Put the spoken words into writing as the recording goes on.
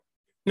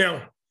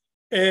Now,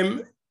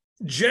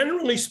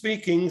 generally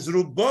speaking,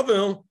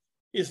 Zerubbabel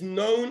is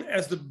known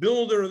as the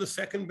builder of the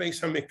second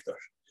Beis Hamikdash.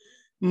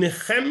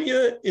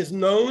 Nehemiah is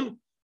known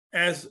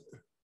as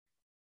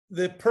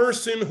the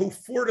person who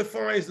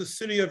fortifies the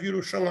city of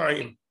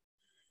Yerushalayim.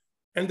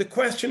 And the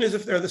question is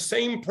if they're the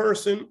same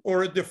person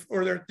or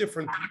they're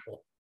different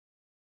people.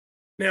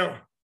 Now,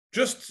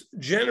 just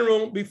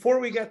general, before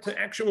we get to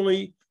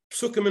actually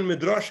psukim and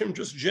midrashim,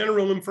 just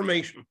general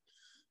information.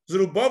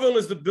 Zerubbabel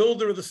is the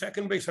builder of the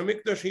second Beis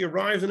Hamikdash. He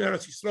arrives in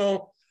Eretz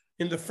Yisrael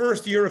in the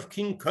first year of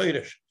King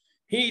Kodesh.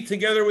 He,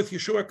 together with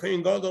Yeshua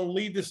Kohen Gadol,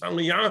 lead this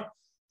aliyah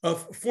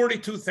of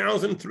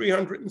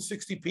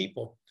 42,360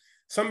 people.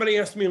 Somebody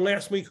asked me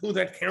last week who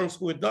that counts,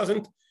 who it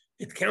doesn't.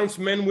 It counts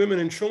men, women,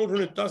 and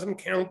children. It doesn't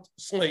count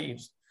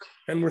slaves.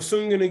 And we're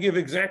soon going to give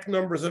exact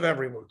numbers of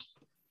everyone.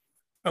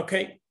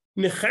 Okay,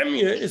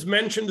 Nehemiah is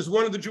mentioned as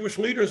one of the Jewish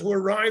leaders who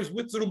arrives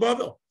with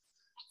Zerubbabel.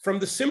 From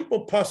the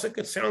simple pasuk,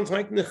 it sounds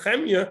like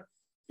Nehemiah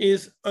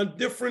is a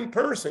different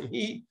person.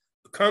 He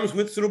comes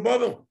with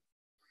Zerubbabel.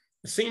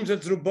 It seems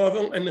that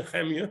Zerubbabel and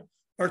Nehemiah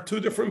are two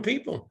different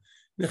people.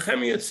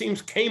 Nehemiah, it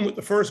seems, came with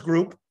the first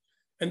group,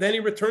 and then he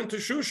returned to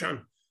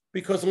Shushan,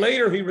 because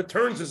later he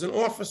returns as an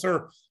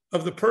officer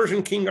of the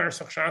Persian king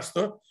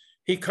Arsakhshasta.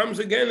 He comes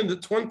again in the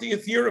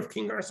 20th year of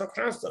King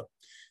Arsakhshasta.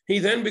 He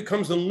then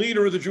becomes the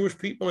leader of the Jewish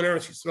people in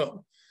Eretz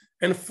Yisrael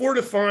and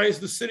fortifies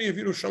the city of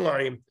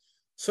Yerushalayim.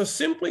 So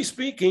simply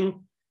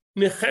speaking,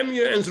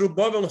 Nehemiah and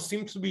Zerubbabel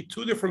seem to be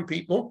two different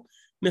people.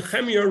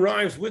 Nehemiah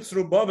arrives with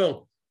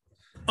Zerubbabel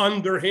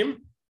under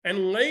him,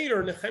 and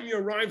later Nehemiah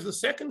arrives the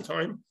second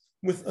time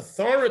with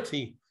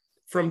authority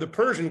from the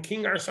Persian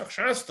king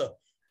Arsakhshasta,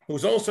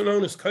 who's also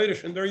known as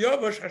Kodesh and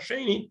Daryavash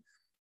Hasheni,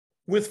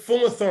 with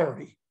full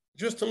authority.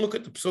 Just to look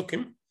at the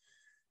psukim,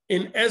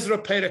 in Ezra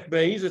Perek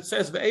Beis, it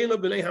says, "Ve'ela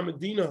b'nei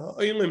haMedina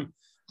ha'olim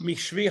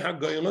mishvi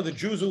ha'goyla," the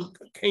Jews who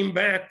came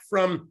back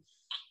from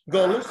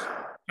Golus,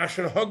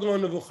 Asher Hagla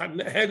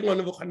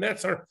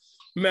Nebuchadnezzar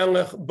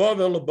Melech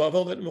Bavel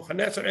LeBavel, that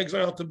Nebuchadnezzar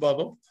exiled to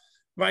Bavel,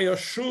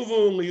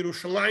 Vayashuvu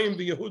LeYerushalayim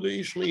v'Yehuda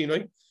ish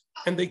le'iloi,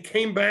 and they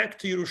came back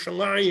to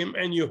Yerushalayim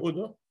and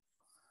Yehuda.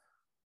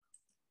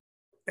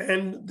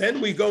 And then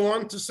we go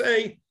on to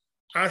say,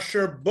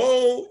 Asher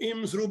bo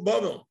im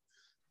Zerubbabel,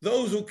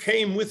 those who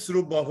came with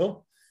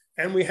Zerubbabel,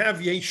 and we have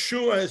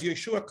Yeshua as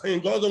Yeshua Kohen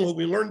Gadol, who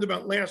we learned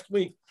about last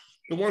week,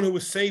 the one who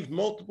was saved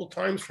multiple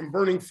times from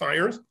burning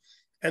fires.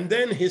 And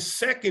then his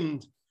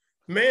second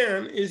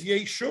man is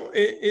Yeshua,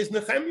 is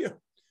Nehemiah.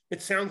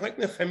 It sounds like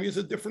Nehemiah is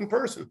a different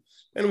person.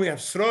 And we have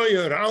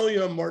Sroya,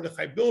 Ralia,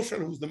 Mordechai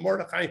Bilshan, who's the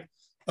Mordechai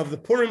of the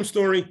Purim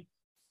story,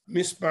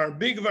 Mispar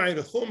Bigvai,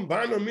 Rechum,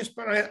 Bano,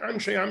 Mispar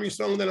Anshe Am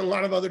Yisrael, and then a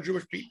lot of other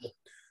Jewish people.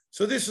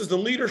 So this is the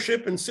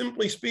leadership, and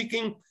simply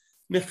speaking,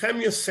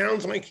 Nehemiah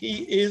sounds like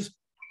he is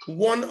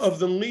one of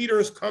the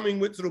leaders coming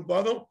with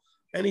Zerubbabel,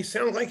 and he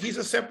sounds like he's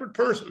a separate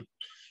person.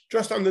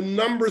 Just on the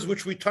numbers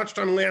which we touched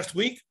on last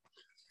week,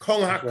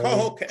 Kol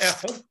HaKohol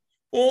Ke'echad,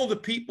 all the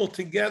people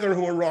together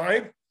who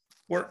arrived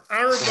were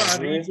Arba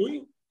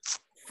Rizui,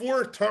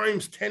 4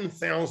 times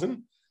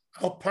 10,000,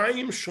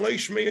 Alpayim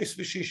Shleish Meis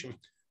V'Shishim,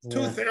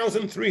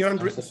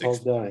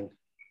 2,360.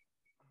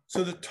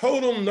 So the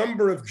total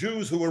number of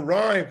Jews who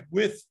arrived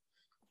with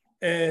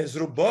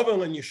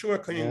Zerubbabel and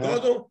Yeshua Kohen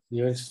Gadol.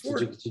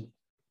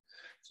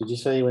 Did you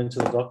say you went to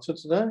the doctor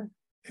today?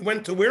 He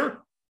went to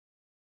where?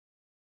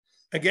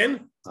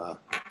 Again?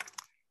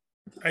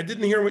 I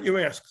didn't hear what you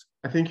asked.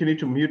 I think you need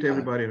to mute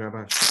everybody,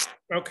 Rabbi.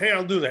 Okay,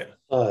 I'll do that.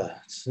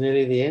 It's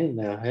nearly the end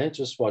now, hey?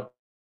 Just what?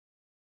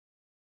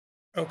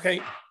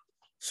 Okay,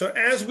 so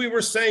as we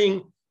were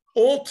saying,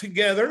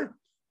 altogether,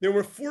 there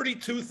were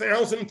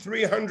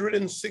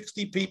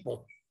 42,360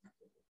 people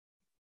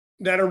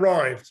that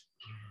arrived.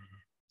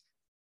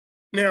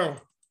 Now,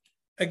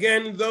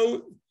 again,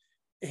 though,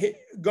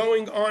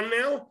 going on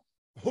now,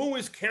 who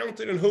is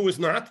counted and who is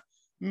not?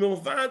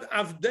 Milvad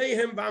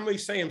avdehem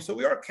v'ameisayim. So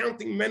we are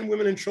counting men,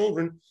 women, and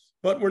children,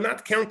 but we're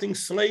not counting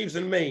slaves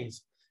and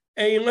maids.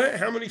 Eile,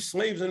 how many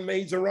slaves and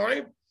maids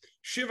arrived?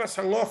 Shivas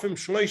halofim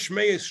shleish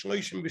meis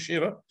shleishim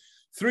b'shiva,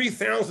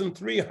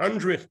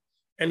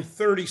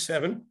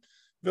 3,337.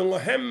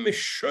 V'lahem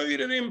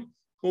mishoyrerim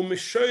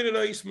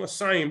u'mishoyrerais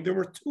masayim. There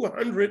were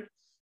 200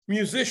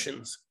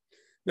 musicians.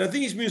 Now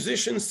these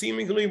musicians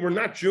seemingly were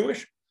not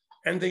Jewish,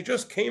 and they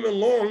just came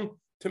along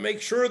to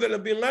make sure that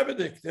it'd be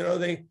Levitic. You know,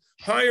 they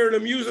hired a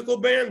musical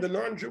band, a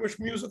non-Jewish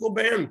musical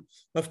band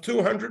of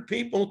 200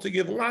 people to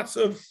give lots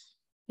of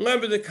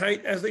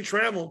Leviticite as they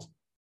traveled.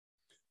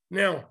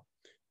 Now,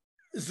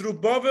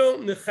 Zerubbabel,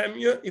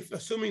 Nehemiah, if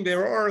assuming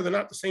there are, they're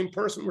not the same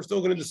person, we're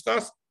still going to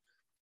discuss,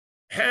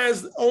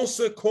 has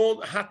also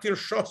called Hatir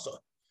Shasa.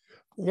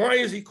 Why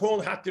is he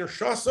called Hatir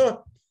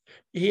Shasa?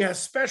 He has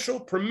special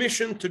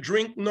permission to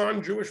drink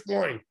non-Jewish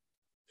wine.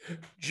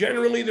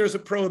 Generally, there's a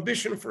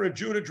prohibition for a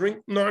Jew to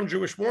drink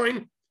non-Jewish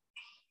wine.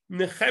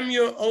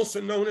 Nehemiah,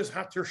 also known as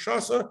Hatir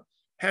Shasa,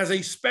 has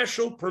a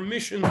special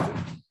permission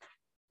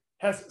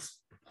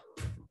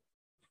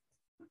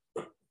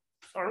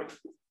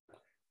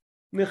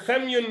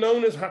Nehemiah,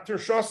 known as Hatir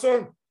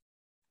Shasa,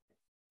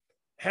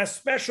 has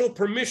special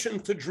permission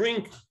to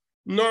drink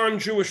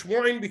non-Jewish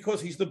wine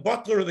because he's the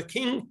butler of the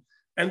king,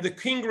 and the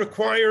king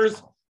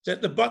requires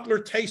that the butler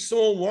tastes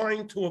all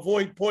wine to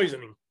avoid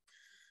poisoning.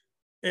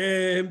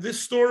 This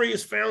story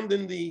is found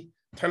in the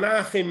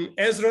Tanakh in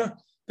Ezra,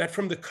 that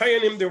from the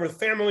Kohanim there were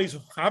families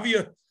of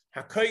Chavia,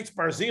 Hakait,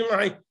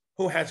 Barzillai,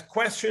 who had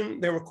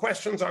questioned. There were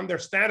questions on their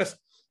status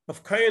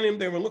of Kohanim.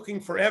 They were looking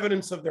for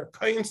evidence of their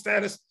Kohen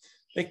status.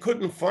 They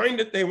couldn't find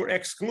it. They were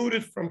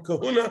excluded from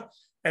Kahuna.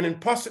 And in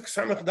Pasuk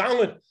Samach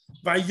Dalet,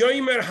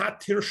 Vayomer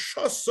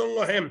Hatirshasa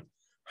Lahem,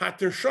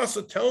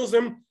 Hatirshasa tells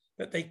them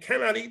that they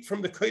cannot eat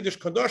from the Kodesh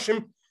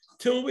Kodashim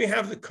till we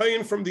have the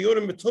Kohen from the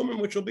Urim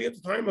Betumim, which will be at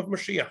the time of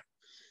Mashiach.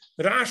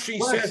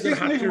 Rashi says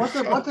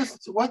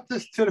that what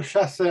does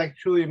Tirshasa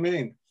actually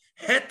mean?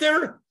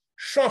 Heter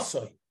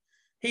Shasai.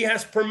 He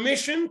has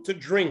permission to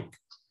drink.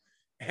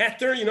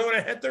 Heter, you know what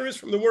a heter is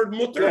from the word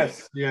mutter?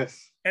 Yes,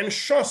 yes. And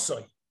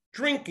shasai,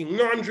 drinking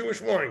non-Jewish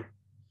wine.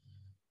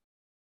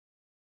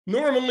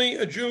 Normally,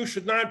 a Jew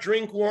should not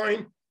drink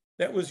wine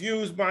that was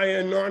used by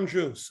a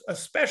non-Jew,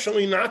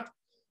 especially not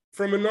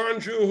from a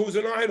non-Jew who's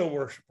an idol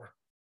worshiper.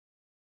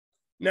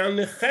 Now,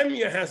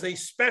 Nehemiah has a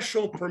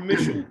special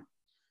permission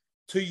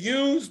to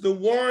use the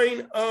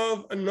wine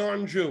of a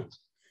non-Jew,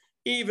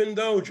 even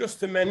though, just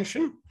to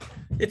mention,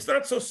 it's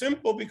not so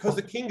simple because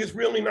the king is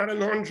really not a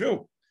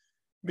non-Jew,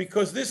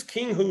 because this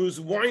king whose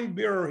wine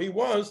bearer he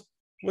was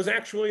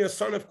actually a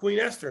son of Queen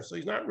Esther. So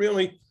he's not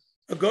really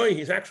a goy,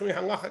 he's actually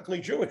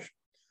halachically Jewish.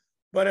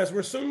 But as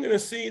we're soon going to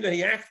see that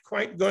he acted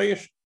quite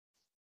goyish,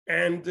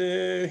 and and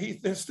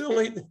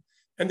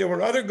there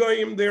were other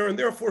goyim there, and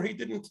therefore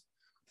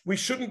we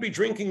shouldn't be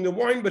drinking the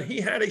wine, but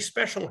he had a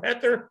special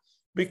heter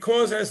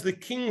because as the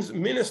king's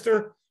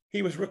minister,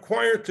 he was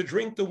required to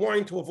drink the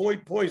wine to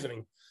avoid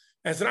poisoning.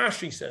 As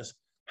Rashi says,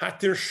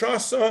 Hatir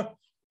Shasa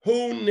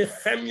hu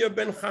Nehemiah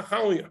ben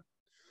Chachalia.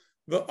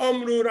 The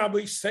Amru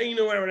Rabbi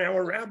Seinu, and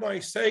our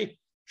rabbis say,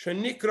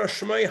 Shenikra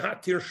Shmei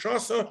Hatir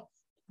Shasa.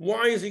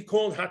 Why is he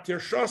called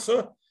Hatir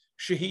Shasa?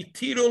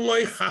 Shehitiru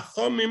loy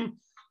Chachamim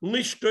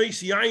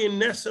lishtois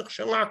yayin nesach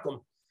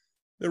shelakum.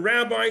 The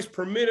rabbis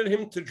permitted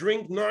him to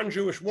drink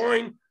non-Jewish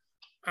wine,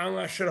 al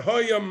asher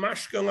hoya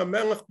mashkel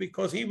hamelech,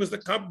 because he was the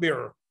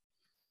cupbearer.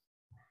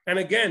 And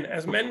again,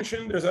 as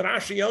mentioned, there's a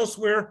Rashi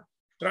elsewhere,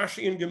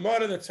 Rashi in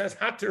Gemara, that says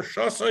Hatir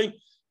Shasai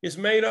is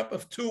made up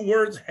of two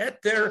words,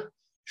 Heter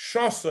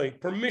Shasai,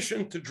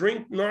 permission to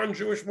drink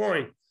non-Jewish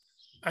wine.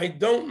 I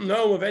don't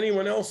know of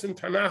anyone else in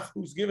Tanakh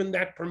who's given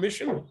that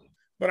permission,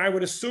 but I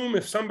would assume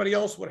if somebody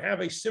else would have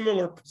a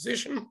similar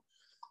position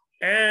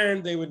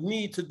and they would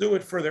need to do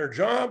it for their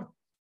job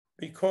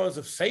because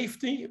of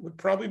safety, it would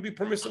probably be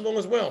permissible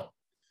as well.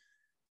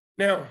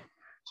 Now,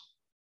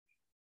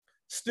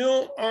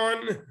 still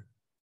on,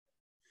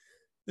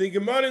 the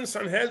Gemara in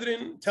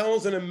Sanhedrin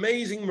tells an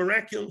amazing,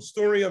 miraculous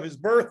story of his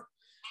birth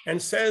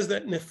and says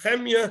that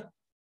Nehemiah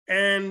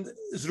and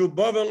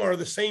Zerubbabel are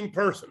the same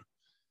person.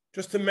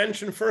 Just to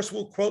mention, first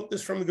we'll quote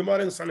this from the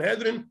Gemara in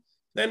Sanhedrin,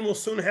 then we'll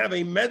soon have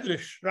a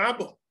Medrash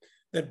Rabbah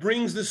that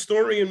brings this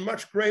story in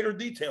much greater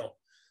detail.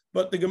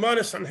 But the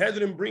Gemara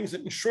Sanhedrin brings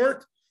it in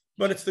short,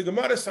 but it's the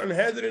Gemara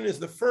Sanhedrin is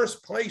the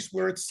first place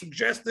where it's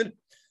suggested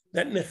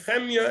that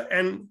Nehemiah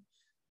and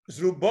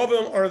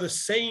Zerubbabel are the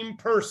same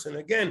person.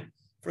 Again,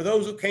 for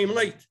those who came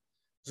late,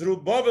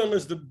 Zerubbabel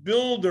is the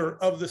builder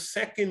of the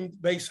second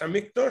Beis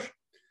Hamikdash.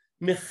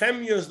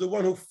 Nehemiah is the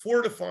one who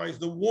fortifies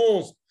the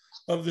walls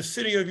of the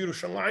city of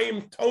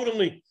Yerushalayim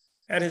totally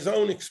at his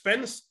own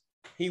expense.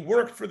 He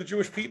worked for the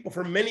Jewish people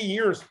for many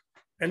years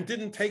and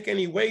didn't take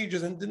any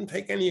wages and didn't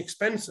take any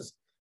expenses.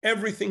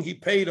 Everything he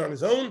paid on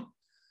his own.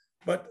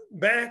 But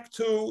back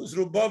to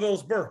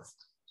Zerubbabel's birth,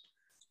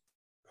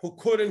 who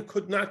could and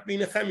could not be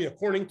Nehemiah.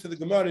 According to the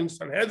Gemara in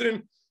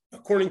Sanhedrin,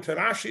 according to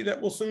Rashi that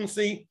we'll soon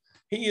see,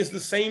 he is the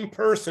same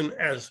person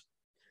as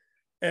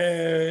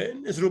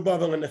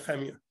Zerubbabel and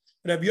Nehemiah.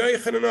 Rabbi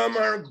Yochanan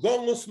Amar,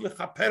 Golus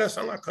mechaperes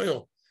al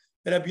hakol.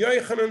 Rabbi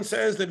Yochanan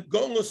says that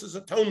Golus is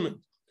atonement,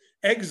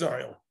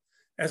 exile.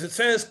 As it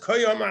says,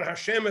 Koyamar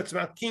Hashem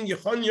etzvat King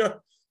Yechonia,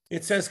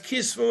 it says,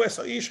 Kisvu es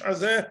ha'ish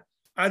hazeh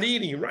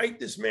ariri, write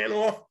this man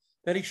off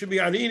that he should be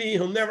ariri,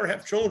 he'll never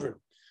have children.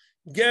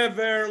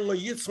 Gever lo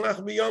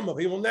yitzlach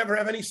biyamav, he will never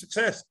have any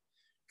success.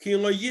 Ki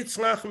lo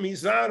yitzlach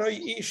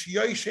mizaroi ish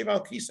yoshev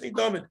al kisei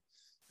David.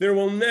 There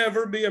will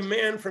never be a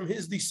man from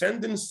his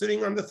descendants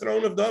sitting on the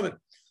throne of David.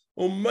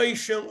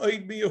 Umayshel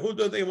oid bi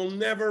Yehuda, they will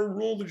never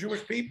rule the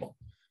Jewish people.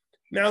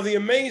 Now the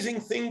amazing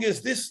thing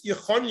is this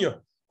Yechonia,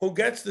 who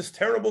gets this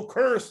terrible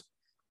curse,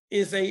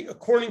 is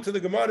according to the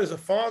Gemara, is a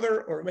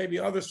father, or maybe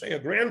others say a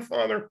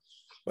grandfather,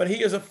 but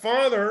he is a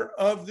father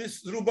of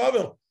this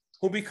Zerubbabel,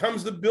 who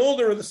becomes the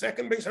builder of the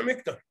second Beis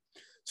Hamikdash.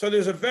 So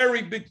there's a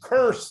very big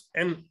curse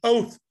and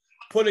oath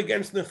put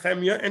against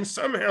Nehemiah, and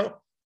somehow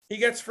he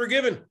gets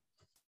forgiven.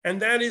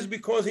 And that is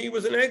because he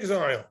was in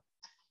exile.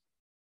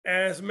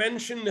 As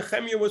mentioned,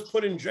 Nehemiah was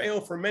put in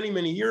jail for many,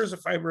 many years.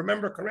 If I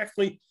remember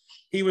correctly,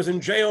 he was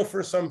in jail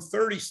for some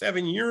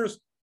 37 years.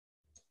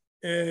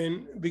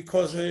 And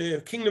because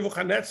King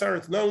Nebuchadnezzar,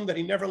 it's known that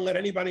he never let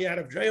anybody out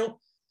of jail.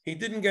 He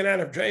didn't get out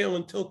of jail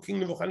until King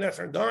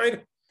Nebuchadnezzar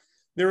died.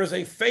 There is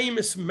a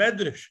famous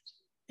medrash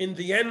in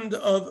the end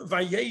of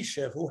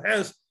Vayeshev, who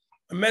has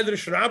a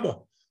medrash rabbah,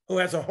 who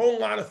has a whole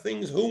lot of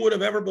things who would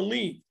have ever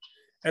believed.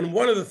 And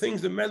one of the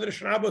things the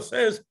medrash rabbah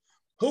says,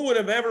 who would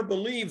have ever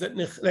believed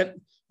that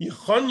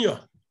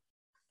Yechoniah,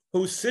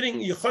 who's sitting,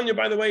 Yechoniah,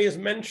 by the way, is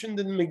mentioned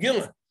in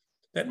Megillah,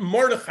 that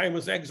Mordechai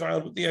was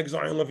exiled with the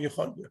exile of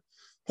Yechoniah.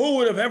 Who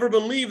would have ever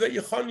believed that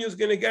Yechoniah is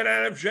going to get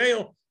out of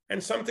jail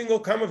and something will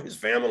come of his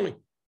family?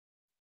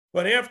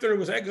 But after it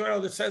was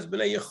exiled, it says,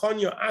 B'nai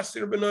Yechoniah,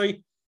 Asir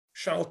B'nai,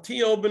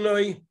 Shaltiel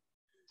B'nai,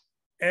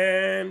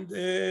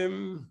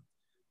 and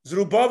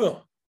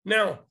Zerubbabel.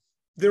 Now,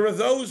 there are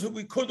those who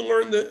we could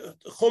learn the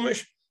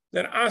Chumash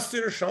that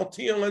Asir,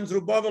 Shaltiel, and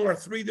Zerubbabel are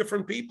three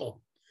different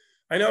people.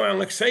 I know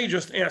Alexei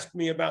just asked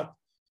me about,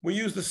 we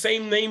use the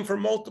same name for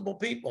multiple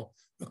people.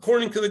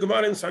 According to the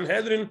Gemara in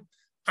Sanhedrin,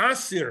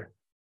 Asir,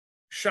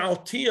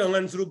 Shaltiel,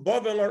 and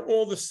Zerubbabel are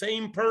all the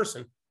same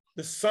person,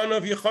 the son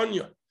of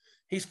Yechoniah.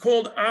 He's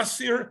called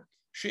Asir,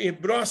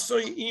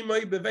 She'ibrasoi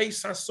imay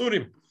beveis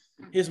hasurim.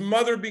 His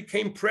mother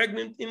became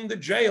pregnant in the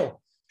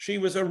jail. She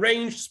was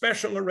arranged,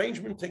 special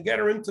arrangement to get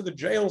her into the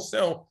jail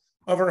cell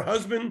of her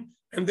husband,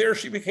 and there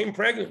she became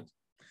pregnant.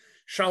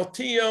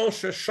 Shaltiel,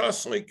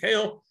 Sheshas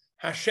Lekel,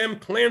 Hashem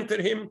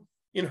planted him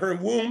in her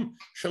womb,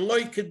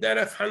 Shaloi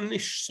Kederech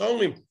Hanish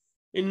Solim,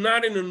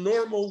 not in a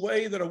normal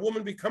way that a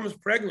woman becomes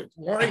pregnant.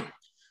 Why?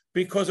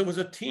 Because it was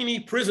a teeny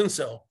prison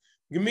cell.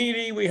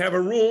 Gemiri, we have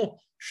a rule,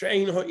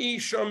 Shein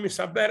Ha'isha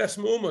Misaberes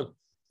Mu'umad.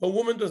 A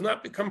woman does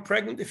not become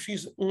pregnant if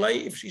she's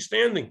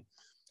standing.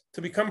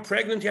 To become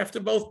pregnant, you have to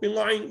both be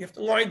lying, you have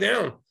to lie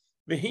down.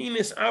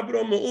 Vehinis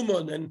Abra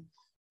Mu'umad, and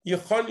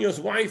Yechoniah's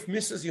wife,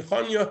 Mrs.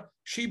 Yechoniah,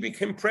 she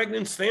became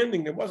pregnant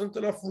standing. There wasn't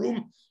enough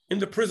room in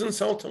the prison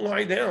cell to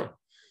lie down.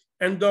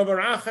 And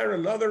Davar Acher,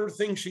 another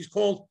thing, she's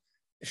called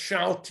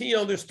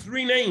Shaltiel. There's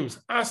three names,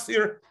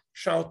 Asir,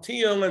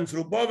 Shaltiel, and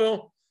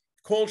Zerubbabel,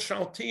 called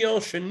Shaltiel,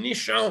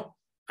 Shenishal,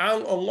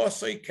 Al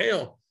Olosei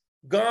Kel.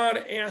 God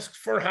asked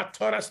for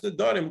Hataras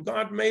Nedarim.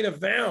 God made a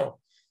vow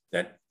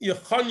that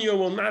Yechoniah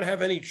will not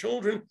have any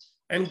children.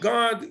 And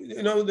God,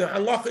 the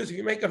halacha is if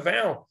you make a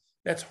vow,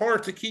 that's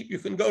hard to keep. You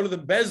can go to the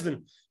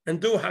Bezdin and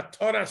do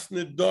Hataras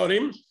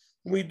Nedarim.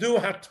 We do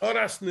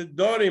Hataras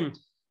Nedarim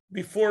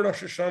before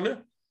Rosh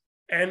Hashanah.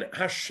 And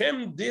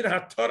Hashem did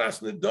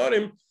Hataras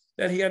Nedarim,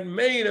 that he had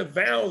made a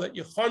vow that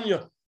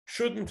Yechoniah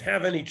shouldn't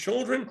have any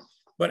children.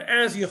 But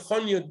as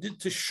Yechoniah did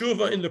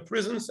teshuvah in the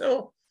prison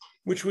cell,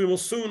 which we will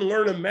soon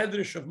learn a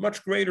medrash of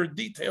much greater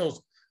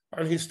details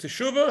on his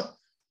teshuvah,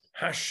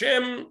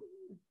 Hashem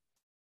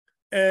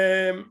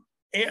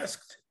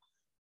asked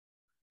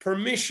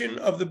permission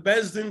of the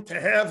Bezdin to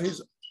have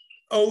his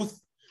oath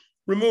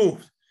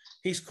removed.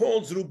 He's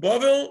called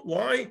Zerubbabel.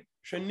 Why?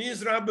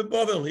 Shenizra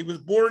beBavel. He was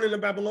born in a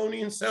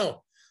Babylonian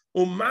cell.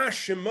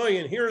 Umash Shemoy,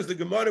 and here is the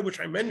Gemara which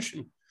I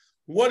mentioned.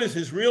 What is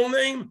his real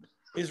name?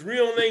 His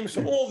real name,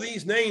 so all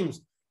these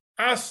names,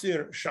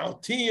 Asir,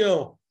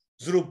 Shaltiel,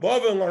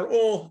 Zerubbabel, are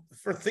all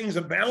for things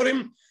about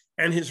him,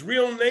 and his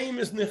real name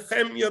is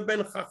Nehemiah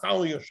ben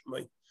Chachaliah.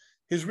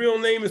 His real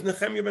name is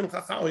Nehemiah ben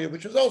Chachaliah,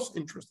 which is also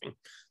interesting,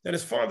 that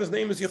his father's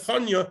name is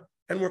Yechoniah,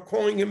 and we're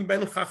calling him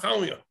ben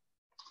Chachaliah.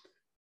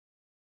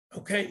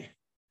 Okay.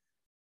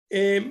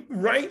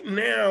 Right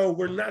now,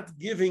 we're not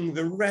giving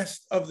the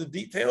rest of the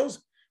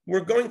details.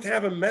 We're going to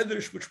have a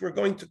medrash, which we're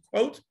going to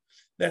quote,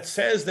 that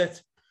says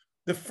that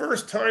the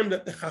first time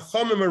that the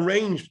Chachamim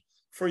arranged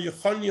for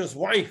Yechoniah's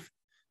wife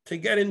to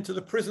get into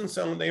the prison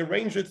cell, and they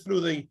arranged it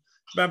through the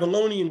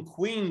Babylonian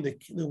queen,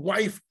 the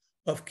wife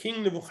of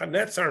King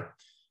Nebuchadnezzar,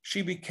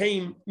 she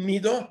became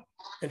Nida,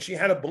 and she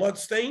had a blood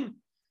stain,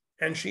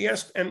 and she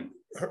asked, and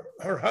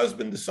her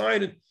husband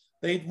decided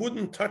they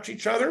wouldn't touch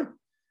each other.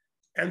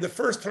 And the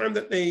first time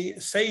that the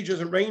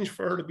sages arranged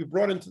for her to be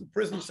brought into the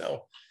prison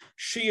cell,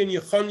 she and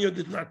Yechoniah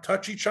did not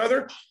touch each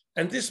other.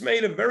 And this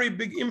made a very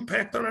big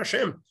impact on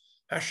Hashem.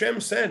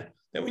 Hashem said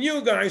that when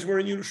you guys were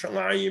in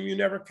Yerushalayim, you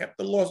never kept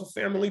the laws of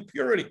family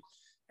purity.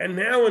 And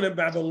now in a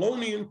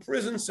Babylonian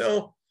prison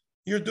cell,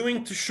 you're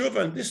doing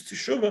teshuvah. And this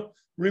teshuvah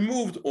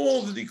removed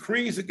all the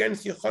decrees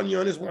against Yechoniah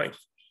and his wife.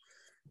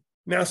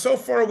 Now, so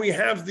far we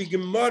have the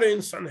Gemara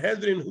in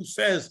Sanhedrin who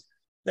says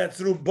that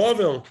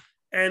Zerubbabel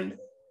and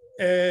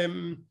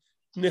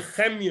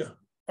Nehemiah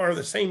are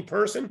the same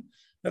person.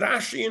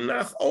 Rashi and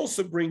Nach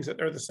also brings that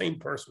they're the same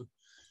person.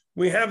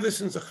 We have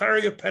this in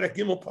Zechariah Perek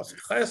Gimel Pasuk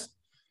Ches,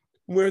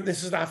 where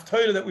this is the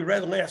Haftarah that we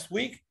read last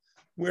week,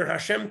 where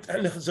Hashem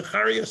and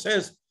Zechariah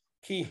says,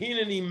 Ki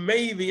hineni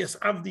mevi es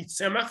avdi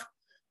tzemach,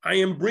 I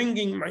am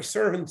bringing my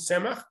servant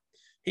Tzemach.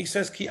 He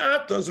says, Ki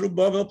ata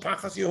Zerubbabel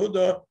pachas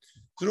Yehuda.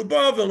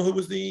 Zerubbabel, who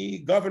was the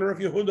governor of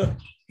Yehuda,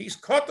 he's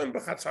katan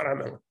b'chatzar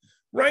HaMelech.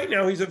 Right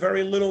now, he's a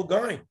very little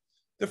guy.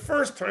 The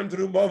first time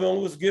Zerubbabel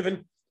was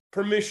given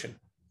permission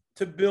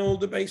to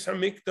build the Beis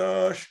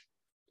HaMikdash,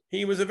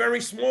 he was a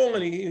very small,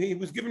 and he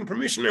was given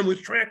permission and was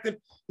attracted.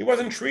 He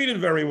wasn't treated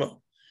very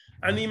well.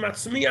 Ani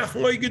matzmiach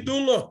lo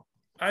gedula,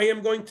 I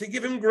am going to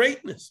give him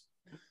greatness.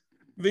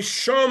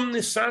 V'sham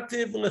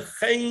nisativ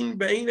lechein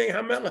b'einei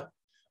hamelech,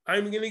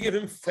 I'm going to give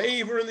him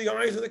favor in the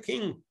eyes of the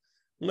king.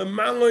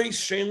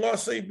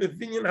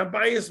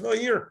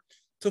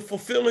 To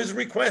fulfill his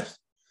request.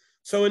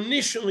 So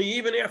initially,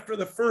 even after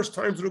the first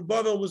time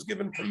Zerubbabel was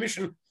given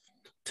permission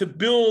to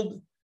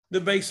build the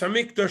Beis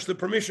Hamikdash, the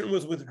permission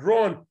was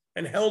withdrawn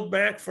and held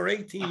back for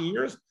 18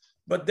 years.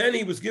 But then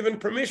he was given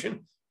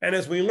permission. And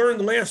as we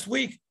learned last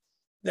week,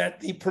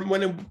 that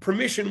when a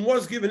permission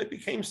was given, it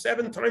became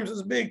 7 times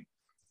as big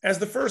as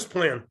the first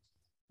plan,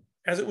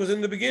 as it was in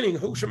the beginning.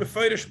 The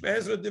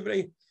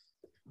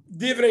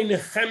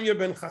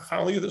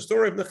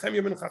story of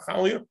Nehemiah ben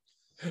Chachaliah.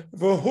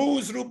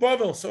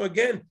 So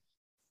again,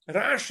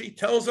 Rashi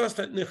tells us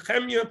that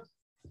Nehemiah,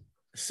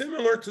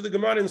 similar to the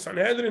Gemara in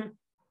Sanhedrin,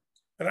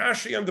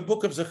 Rashi on the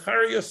book of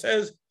Zechariah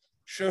says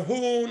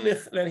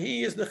that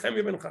he is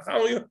Nehemiah ben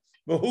Chachaliah,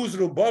 v'hu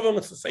Zerubbabel,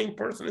 it's the same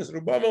person as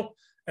Zerubbabel,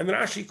 and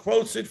Rashi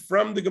quotes it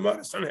from the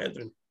Gemara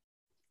Sanhedrin.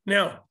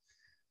 Now,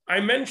 I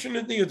mentioned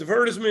in the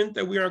advertisement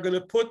that we are going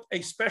to put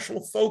a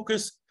special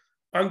focus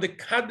on the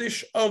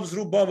Kaddish of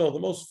Zerubbabel, the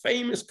most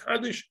famous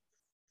Kaddish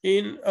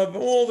of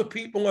all the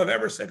people who have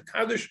ever said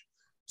Kaddish.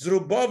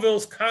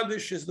 Zerubbabel's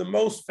Kaddish is the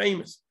most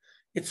famous.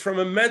 It's from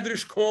a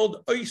medrash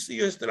called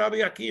Oisiyos de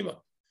Rabbi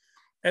Akiva.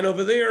 And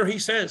over there he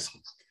says,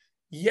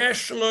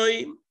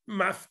 Yeshloi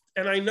maf,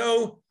 and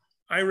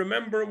I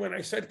remember when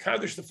I said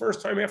Kaddish the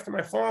first time after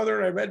my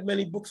father, I read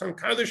many books on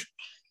Kaddish,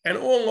 and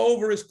all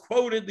over is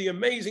quoted the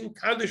amazing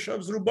Kaddish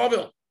of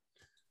Zerubbabel,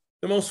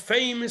 the most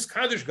famous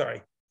Kaddish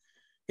guy.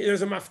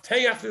 There's a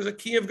Mafteach, there's a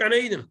key of Gan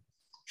Eden.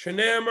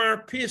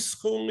 Shenemar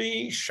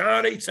Pischuli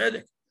Sharei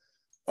Tzedek.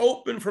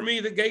 Open for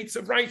me the gates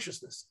of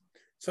righteousness.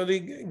 So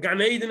the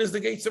Gan Eden is the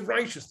gates of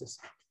righteousness.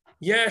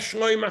 Yesh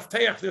Loi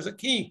Mafteach, there's a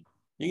key.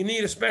 You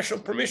need a special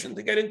permission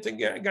to get into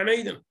Gan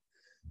Eden.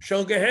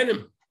 Shel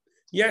Gehenim.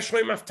 Yesh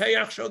Loi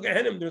Mafteach Shel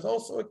Gehenim. There's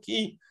also a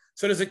key.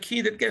 So there's a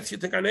key that gets you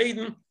to Gan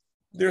Eden.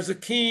 There's a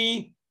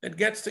key that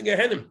gets to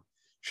Gehenim.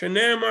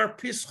 Shenemar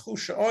Pischu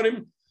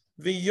Sha'orim.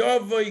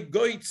 V'yavoi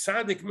Goy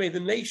Tzadik. May the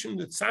nation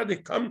that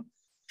Tzadik come.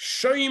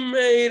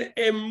 Shomer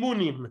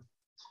Emunim.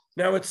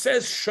 Now it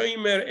says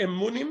Shomer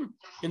Emunim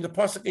in the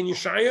pasuk in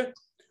Yeshaya,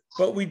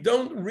 but we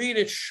don't read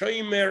it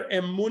Shomer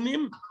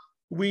Emunim.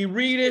 We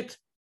read it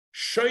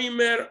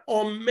Shomer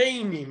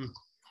Omenim.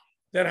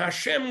 That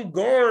Hashem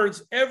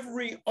guards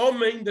every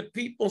Omein that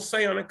people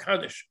say on a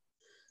Kaddish.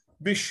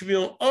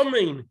 Bishvil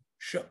Omein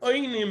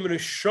She'oinim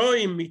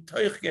Rishoim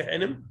Mitoich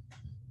Gehenim.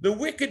 The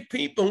wicked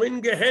people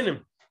in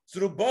Gehenim.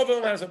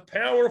 Zerubbabel has a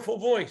powerful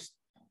voice,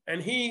 and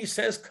he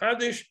says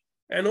Kaddish.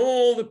 And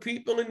all the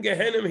people in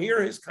Gehenim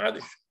hear his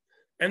Kaddish.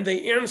 And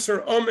they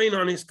answer Amen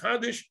on his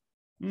Kaddish,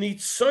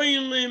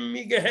 Nitzoilim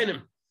mi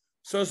Gehenim.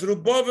 So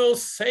Zerubbabel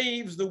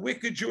saves the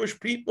wicked Jewish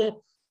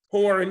people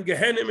who are in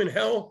Gehenim in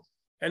hell,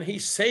 and he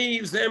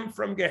saves them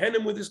from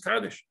Gehenim with his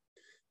Kaddish.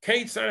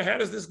 Ketzar, how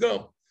does this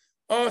go?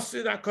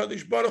 Asid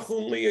HaKadosh Baruch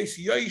Hu liyos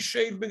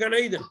yoshev b'Gan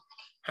Eden.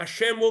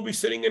 Hashem will be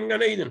sitting in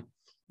Gan Eden.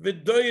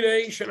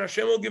 V'doireish, and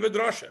Hashem will give a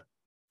drasha.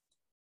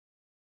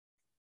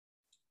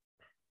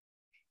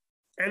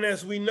 And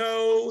as we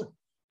know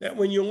that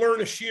when you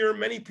learn a shir,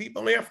 many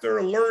people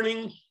after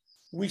learning,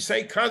 we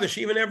say Kaddish,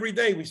 even every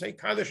day. We say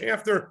Kaddish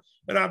after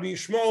Rabbi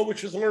Yishmael,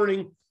 which is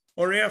learning,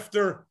 or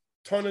after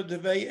Tana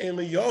Devei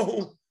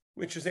Eliyahu,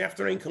 which is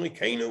after Enkel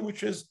Ikenu,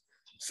 which is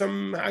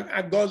some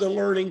Agada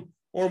learning,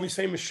 or we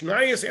say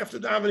Mishnayos after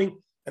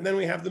davening, and then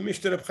we have the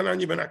Mishnah of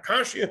Hananya ben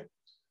Akashia.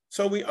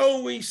 So we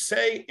always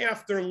say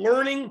after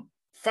learning,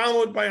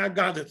 followed by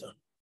Agadata.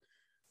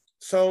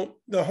 So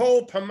the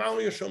whole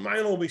Pamalia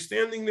Shomayim will be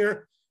standing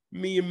there.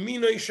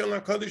 Miyaminai shel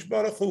HaKadosh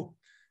Baruch Hu,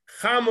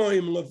 Chamo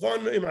im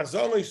Levana, im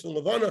Azalis im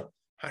Levana,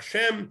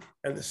 Hashem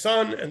and the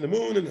sun and the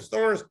moon and the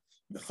stars.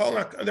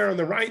 They're on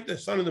the right, the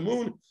sun and the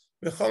moon.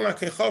 All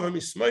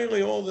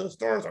the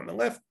stars on the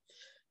left.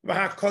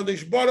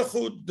 HaKadosh Baruch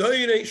Hu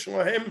doireish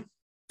lahem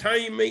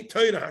taimei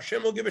Torah.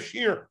 Hashem will give a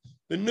shir,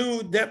 the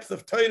new depth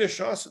of Torah.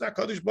 Shas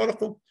HaKadosh Baruch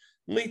Hu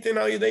litin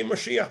al yedei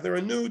Mashiach. There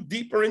are new,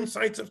 deeper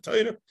insights of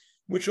Torah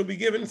which will be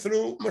given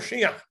through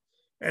Mashiach,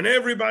 and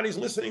everybody's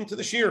listening to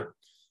the shir.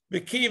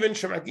 B'kivin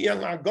shemagia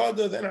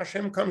la'agada, then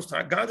Hashem comes to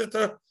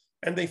Agadata,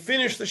 and they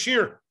finish the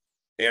shir.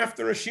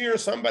 After a shir,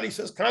 somebody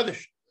says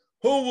Kaddish.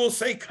 Who will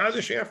say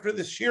Kaddish after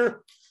this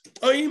shir?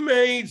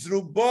 Oimei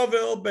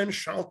Zerubbabel ben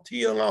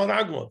Shaltiel al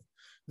Raglov.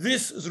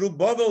 This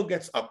Zerubbabel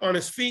gets up on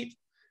his feet,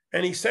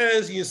 and he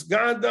says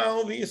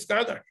Yisgadal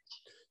v'Yisgadar.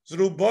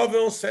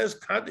 Zerubbabel says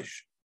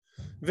Kaddish.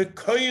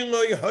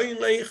 V'koyloi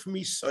hoylech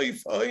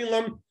misoif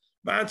hoylam.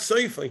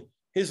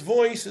 His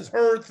voice is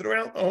heard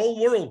throughout the whole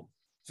world.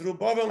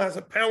 Zerubbabel has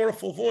a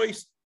powerful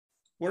voice.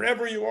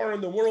 Wherever you are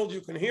in the world,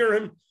 you can hear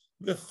him.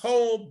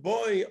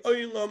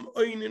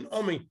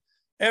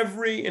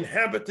 Every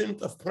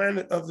inhabitant of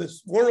planet of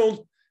this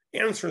world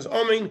answers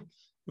Amen.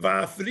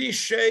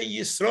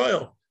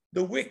 Yisrael,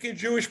 the wicked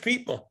Jewish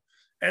people,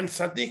 and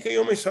Tzadikei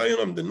Yom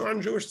Yisraelim, the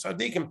non-Jewish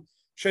Tzadikim,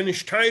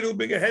 Shenishtayru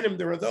b'Gehenim.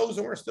 There are those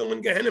who are still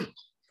in Gehenim.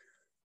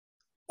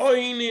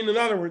 In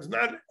other words,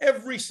 not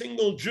every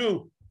single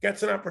Jew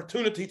gets an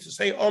opportunity to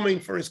say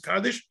Amen for his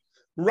Kaddish,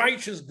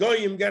 righteous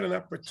goyim get an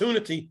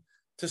opportunity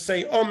to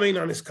say Amen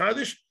on his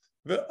Kaddish,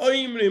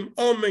 Ve'oimrim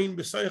Amen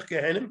b'soich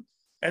gehenim,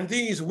 and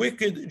these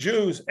wicked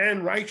Jews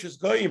and righteous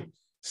goyim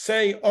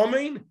say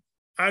Amen,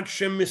 ad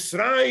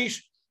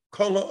shemisraish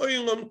kol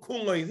ha'olam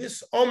kulei.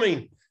 This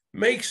Amen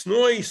makes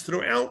noise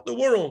throughout the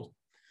world.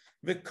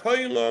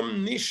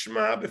 V'kolam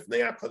nishma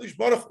b'fnei HaKadosh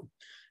Baruch Hu.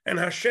 And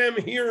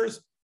Hashem hears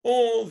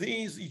all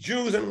these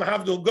Jews and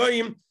Lahavdil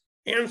Goyim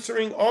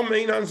answering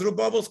Amen on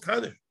Zerubbabel's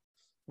Kaddish.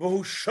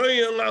 V'hu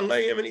shoyel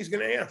aleim, and he's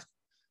going to ask,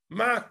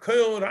 Ma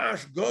kol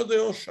rash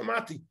godel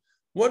shamati.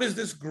 What is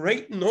this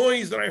great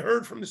noise that I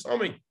heard from this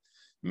Amen?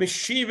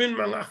 Meshivin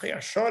malachi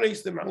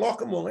asharis, the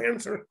malachim will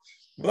answer,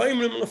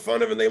 V'imrim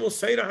lefanav, and they will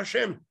say to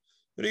Hashem,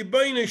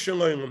 Ribono shel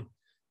olam,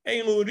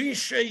 Elu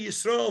rishei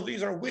Yisrael,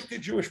 these are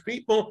wicked Jewish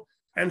people,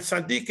 and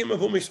tzaddikim of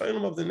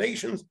u'misayim of the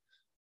nations.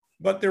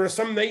 But there are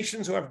some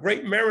nations who have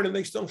great merit and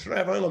they still should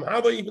have Olam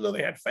Haba, even though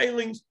they had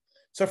failings.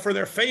 So for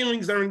their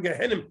failings, they're in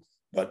Gehenim.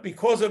 But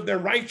because of their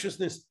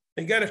righteousness,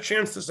 they get a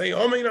chance to say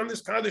Amen on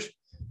this Kaddish.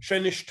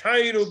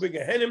 Shenishtayru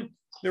b'Gehenim.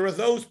 There are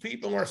those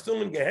people who are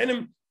still in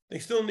Gehenim. They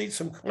still need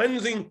some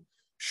cleansing.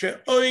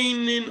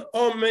 She'oinin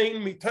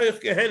Amen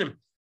mitoich Gehenim.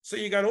 So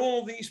you got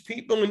all these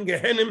people in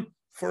Gehenim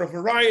for a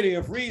variety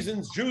of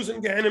reasons. Jews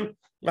in Gehenim,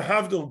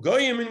 Lahavdil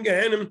Goyim in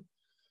Gehenim,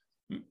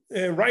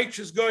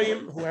 righteous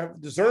goyim who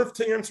have deserved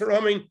to answer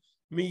Amen.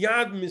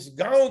 Miyad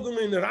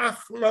misgalgalin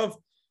rachlav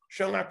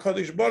shel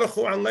HaKadosh Baruch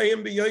Hu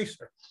aleim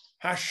b'yoser.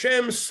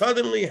 Hashem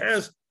suddenly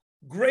has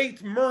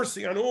great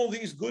mercy on all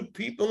these good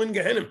people in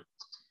Gehenim.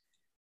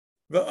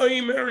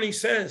 V'omer, and he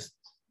says,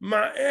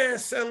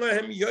 Ma'es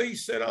elehem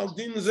yoser al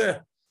din zeh.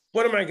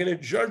 What am I going to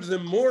judge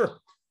them more?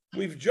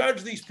 We've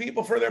judged these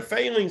people for their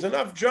failings.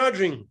 Enough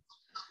judging.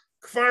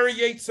 Kfar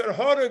yetzer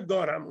hara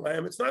garam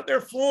lehem. It's not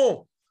their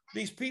fault.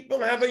 These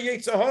people have a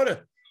Yetzer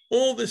Hara.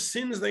 All the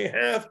sins they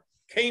have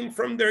came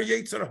from their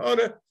Yetzer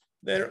Hara,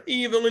 their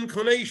evil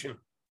inclination.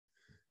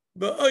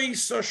 Hashem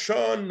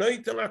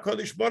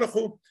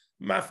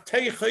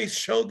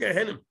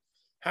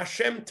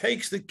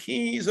takes the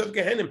keys of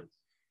Gehenim.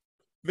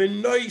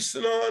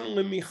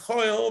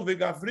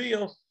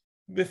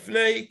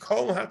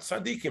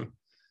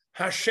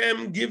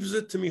 Hashem gives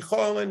it to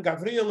Michael and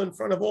Gavriel in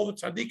front of all the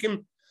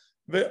tzaddikim.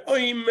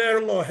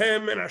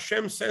 And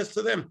Hashem says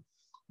to them,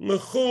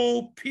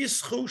 L'chu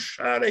pischu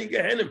sharei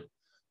Gehenim.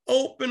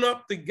 Open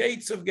up the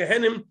gates of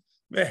Gehenim.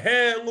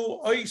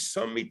 V'helu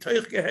oisam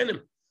mitoich Gehenim.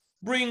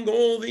 Bring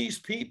all these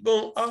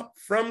people up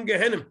from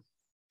Gehenim.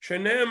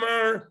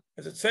 Shenemar,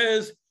 as it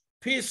says,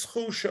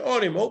 pischu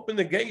she'orim. Open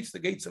the gates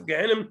of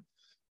Gehenim.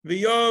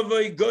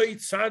 V'yavai goy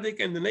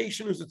tzaddik, and the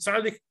nation who's a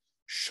tzaddik.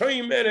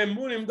 Shomer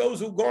emunim, those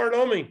who guard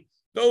Amen.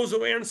 Those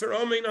who answer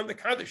Amen on the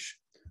Kaddish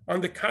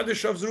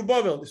of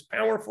Zerubbabel, this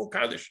powerful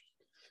Kaddish.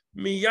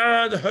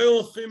 Miyad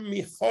Holchim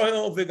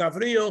Michael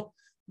v'Gavriel,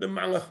 the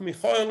Malach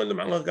Michael and the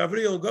Malach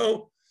Gavriel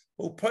go.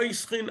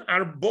 U'Peischin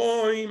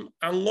Arboim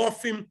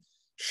Alofim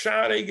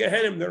Sharei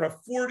Gehenim. There are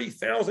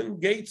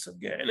 40,000 gates of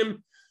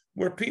Gehenim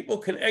where people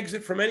can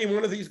exit from any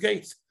one of these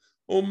gates.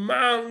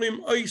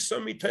 U'Malim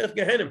Oisa Miteich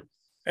Gehenim,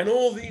 and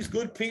all these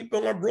good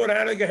people are brought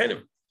out of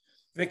Gehenim.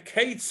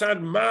 V'Keitzad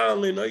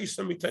Malin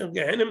Oisa Miteich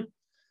Gehenim.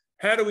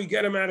 How do we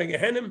get them out of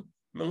Gehenim?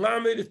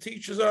 Melamed, it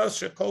teaches us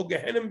Shekol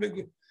Gehenim.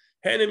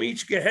 Gehenim,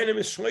 each Gehenim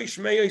is Shleish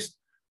Meis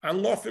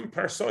Alofim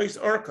Parsois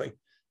Arkai.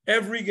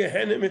 Every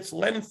Gehenim, its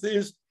length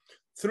is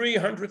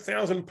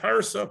 300,000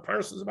 parsa.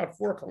 Parsa is about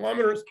 4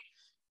 kilometers.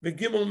 The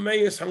Gimel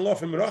Meis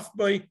Alofim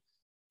Rachbai,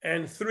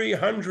 and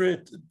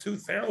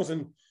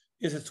 302,000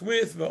 is its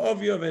width.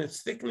 V'Ovyav, and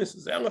its thickness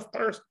is 1,000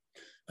 parsa.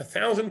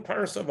 1,000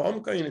 parsa.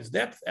 V'Omkai, in its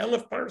depth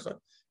 1,000 parsa.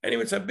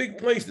 Anyway, it's a big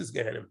place, this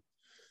Gehenim.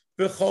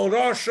 V'Chol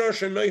Rasha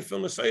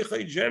Shenoifel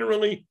L'Seichai,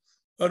 generally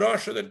a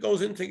Rasha that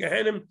goes into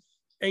Gehenim,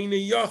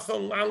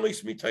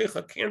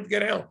 can't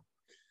get out.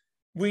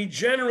 We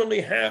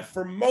generally have,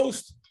 for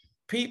most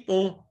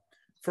people,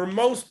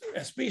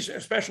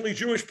 especially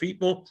Jewish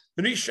people,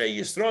 Rishei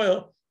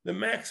Yisrael, the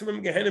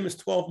maximum Gehenim is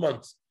 12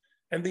 months.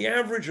 And the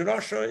average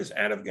Rasha is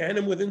out of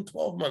Gehenim within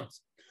 12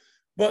 months.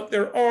 But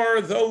there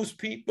are those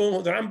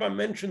people, the Rambam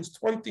mentions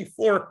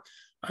 24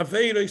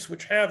 Averos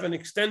which have an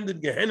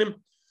extended Gehenim,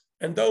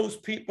 and those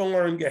people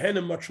are in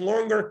Gehenim much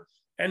longer.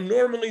 And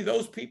normally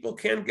those people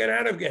can't get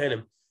out of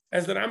Gehenim.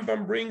 As the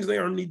Rambam brings, they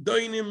are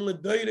nidoinim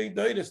l'doirei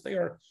doiris. They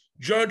are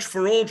judged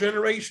for all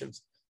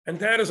generations. And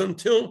that is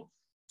until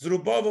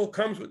Zerubbabel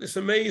comes with this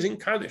amazing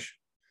Kaddish.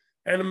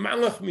 And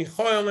Malach,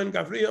 Michael, and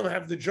Gavriel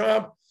have the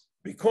job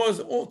because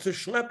to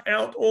schlep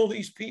out all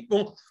these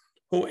people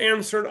who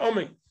answered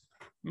Amen.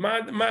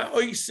 Ma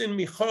oisin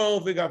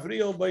Michael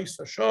v'Gavriel b'is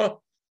hashah.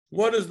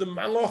 What does the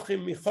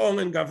Malachim, Michael,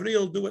 and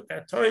Gavriel do at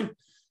that time?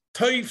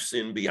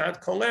 Toifsin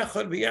b'yad kol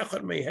echad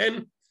v'yechad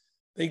mehen.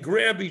 They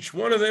grab each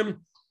one of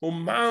them,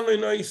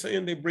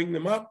 and they bring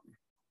them up.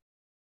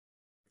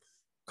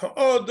 Like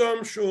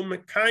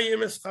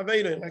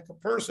a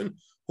person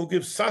who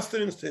gives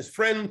sustenance to his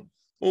friend,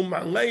 gets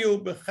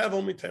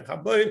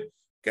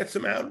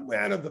him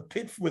out of the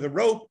pit with a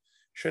rope.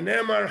 Get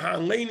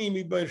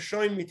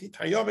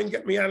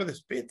me out of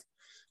this pit.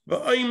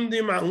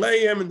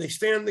 and they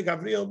stand the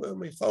Gabriel,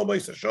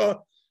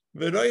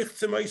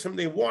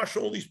 they wash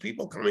all these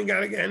people coming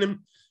out of Gehenna,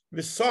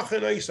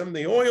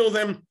 they oil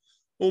them,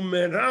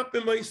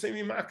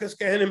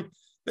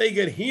 they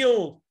get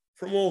healed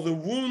from all the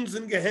wounds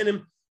in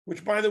Gehenna,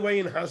 which, by the way,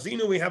 in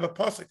Hazinu we have a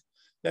pasuk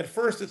that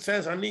first it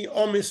says, Ani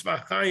omis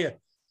v'achaya,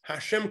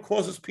 Hashem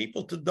causes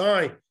people to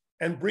die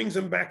and brings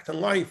them back to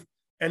life,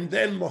 and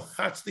then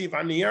mochatzti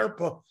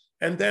v'aniyarpa,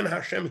 and then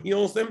Hashem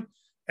heals them.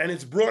 And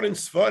it's brought in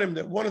Svarim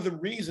that one of the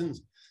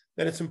reasons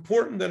that it's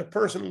important that a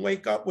person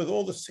wake up with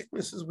all the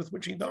sicknesses with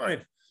which he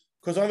died,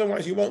 because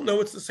otherwise you won't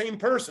know it's the same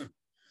person.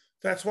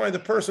 That's why the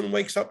person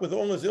wakes up with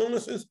all his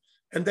illnesses,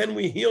 and then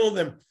we heal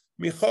them.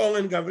 Michal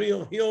and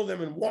Gabriel heal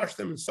them and wash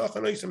them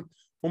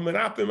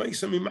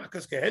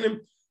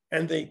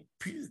and they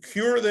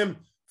cure them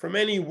from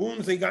any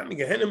wounds they got in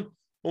Gehenna.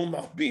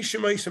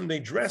 They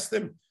dress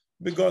them,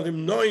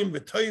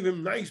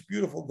 nice,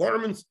 beautiful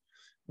garments,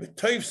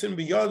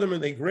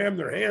 and they grab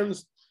their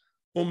hands.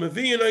 And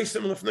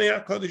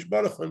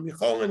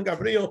Michal and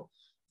Gabriel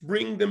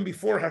bring them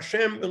before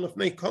Hashem.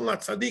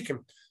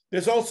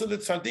 There's also the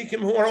tzaddikim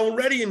who are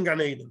already in Gan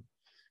Eden.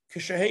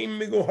 We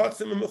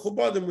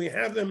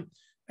have them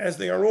as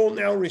they are all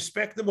now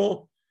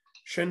respectable.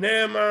 And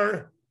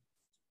now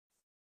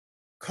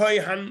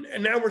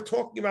we're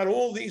talking about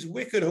all these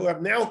wicked who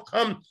have now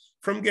come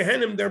from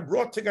Gehenna. They're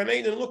brought to Gan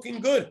Eden looking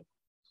good.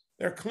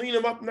 They're clean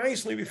them up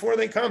nicely before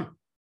they come.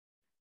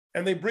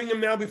 And they bring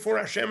them now before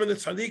Hashem and the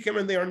tzaddikim,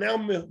 and they are now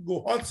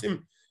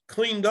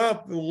cleaned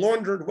up,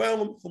 laundered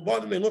well,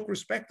 and they look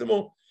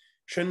respectable.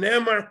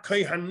 Shenemar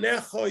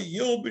kayhanecha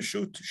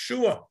yilbishu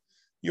teshua.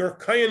 Your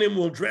kayanim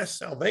will dress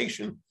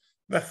salvation.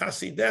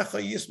 V'chasidecha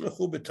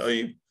yismechu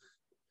b'toiv.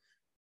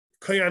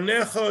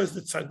 Kayanecha is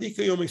the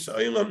tzaddikai yom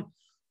yisraelim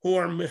who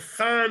are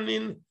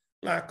mechanin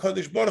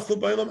la'kadosh baruch hu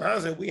b'olam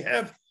hazeh. We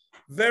have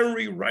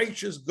very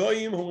righteous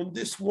goyim who in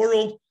this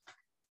world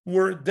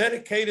were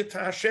dedicated to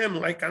Hashem,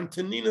 like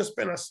Antoninus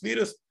ben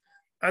Asvirus.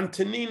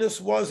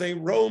 Antoninus was a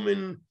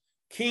Roman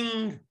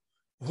king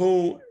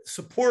who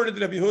supported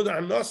Rabbi Yehuda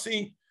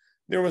HaNasi.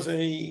 There was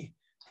a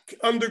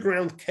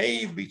underground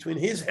cave between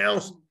his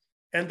house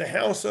and the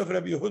house of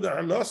Rabbi Yehuda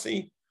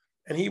HaNasi,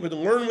 and he would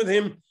learn with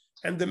him.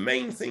 And the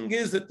main thing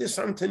is that this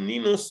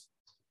Antoninus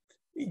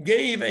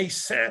gave a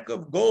sack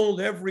of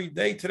gold every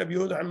day to Rabbi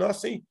Yehuda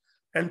HaNasi,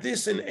 and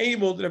this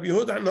enabled Rabbi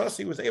Yehuda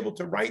HaNasi was able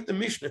to write the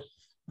Mishnah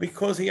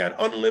because he had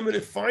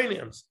unlimited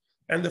finance,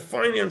 and the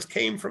finance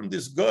came from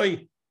this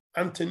guy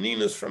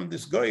Antoninus, from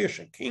this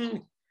Goyish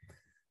king.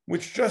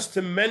 Which, just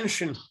to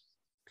mention,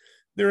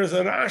 there is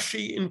a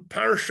Rashi in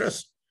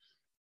Parshas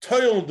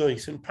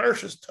Toildos.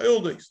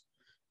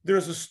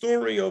 There's a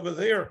story over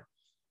there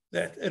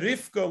that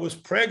Rivka was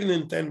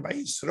pregnant, and by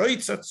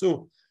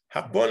Yisroitzatzu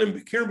Habonim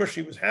Bekirba,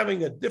 she was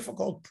having a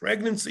difficult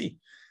pregnancy,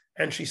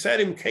 and she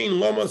said, "Im Kain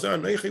Lama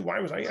Zanechi,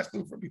 why was I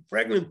asking for be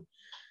pregnant?"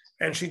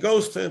 And she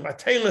goes to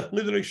Vatelech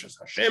Lidrashas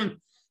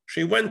Hashem.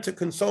 She went to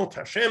consult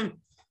Hashem,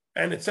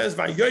 and it says,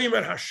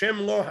 "Vayomer Hashem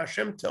lo."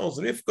 Hashem tells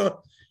Rivka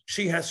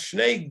she has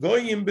Shnei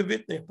Goyim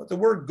bevitne, but the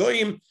word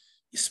Goyim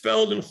is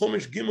spelled in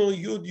Chumash Gimel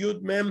Yud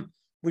Yud Mem,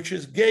 which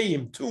is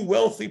Goyim, two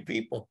wealthy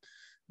people,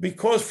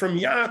 because from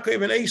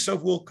Yaakov and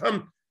Esav will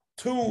come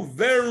two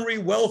very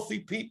wealthy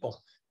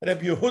people.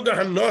 Rabbi Yehuda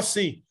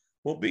HaNasi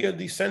will be a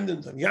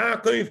descendant of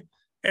Yaakov,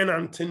 and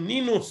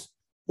Antoninus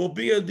will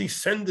be a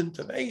descendant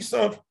of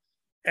Esav.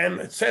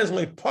 And it says,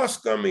 "Le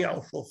Pascha mi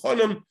al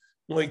shulchanim,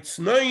 le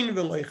tznain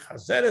v'le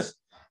chazeres,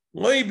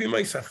 le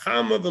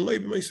b'meisachama v'le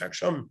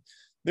b'meisachsham."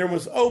 There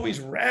was always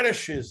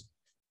radishes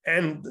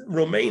and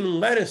romaine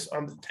lettuce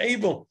on the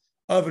table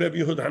of Rabbi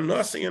Yehuda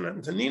HaNasi and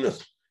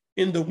Antoninus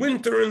in the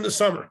winter and the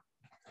summer.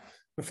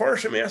 The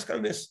Farshim ask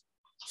on this,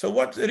 so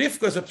what?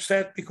 Rivka's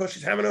upset because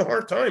she's having a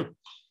hard time.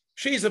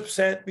 She's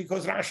upset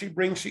because Rashi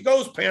brings, she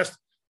goes past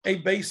a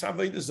base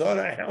avodah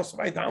zarah, a house of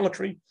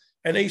idolatry,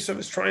 and Esav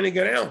is trying to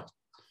get out.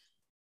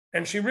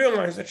 And she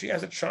realized that she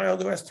has a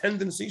child who has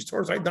tendencies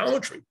towards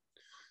idolatry.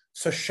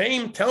 So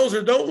Shem tells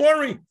her, don't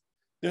worry.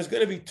 There's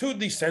going to be two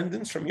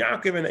descendants from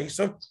Yaakov and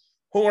Esav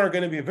who are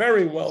going to be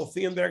very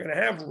wealthy, and they're going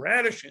to have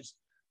radishes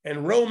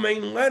and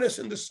romaine lettuce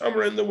in the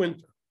summer and the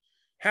winter.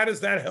 How does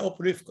that help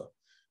Rivka?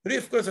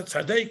 Rivka is a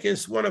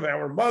tzaddikus, one of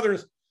our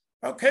mothers.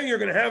 Okay, you're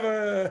going to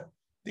have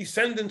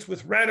descendants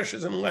with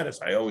radishes and lettuce.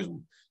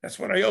 That's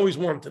what I always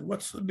wanted.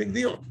 What's the big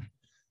deal?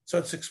 So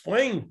it's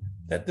explained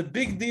that the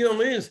big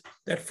deal is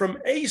that from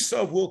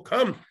Esav will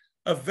come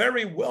a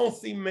very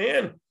wealthy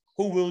man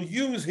who will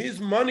use his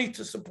money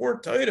to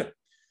support Torah.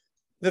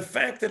 The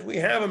fact that we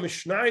have a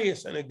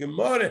Mishnayos and a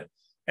Gemara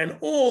and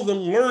all the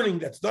learning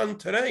that's done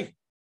today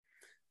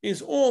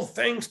is all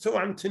thanks to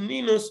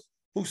Antoninus,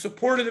 who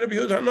supported Rabbi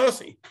Yehuda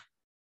HaNasi.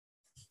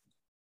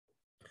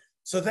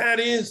 So that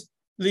is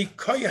the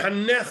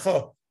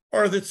Kohanecha,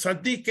 or the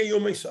Tzadikei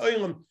Yom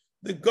Yisraelim,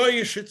 the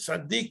Goyish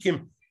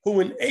Tzadikim, who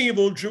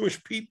enable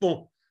Jewish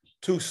people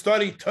to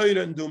study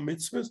Torah and do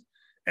mitzvahs.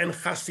 And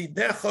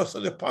Chasidecha, so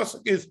the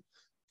pasuk is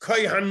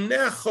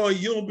Kohanecha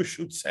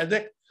Yilbeshu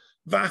Tzedek,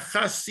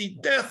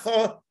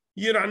 V'Chasidecha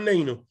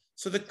Yiranenu.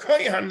 So the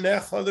Koyan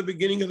Necha, the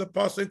beginning of the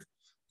pasuk,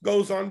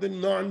 goes on the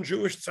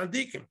non-Jewish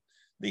tzaddikim.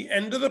 The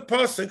end of the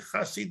pasuk,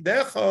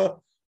 Chasidecha,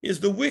 is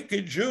the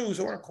wicked Jews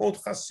who are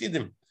called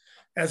Chasidim.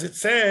 As it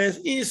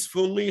says,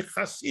 Isfuli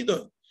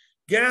Chasidah,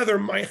 gather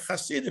my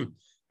Chasidim.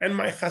 And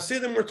my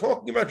Chasidim, we're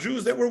talking about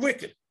Jews that were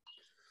wicked.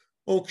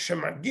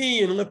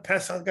 Ukshemagi and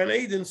Lepesach Gan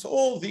Eden, so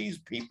all these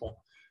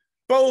people,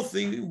 both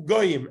the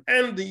Goyim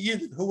and the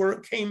Yid who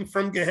came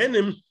from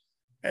Gehenim,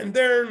 and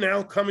they're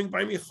now coming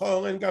by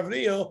Michal and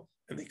Gavriel,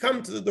 and they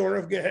come to the door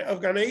of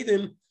Gan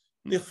Eden.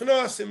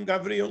 Nichnasim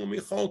Gavriel and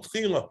Michal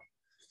Tchila.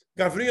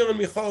 Gavriel and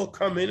Michal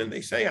come in and they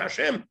say,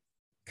 Hashem,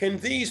 can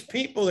these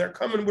people, they're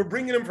coming, we're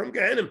bringing them from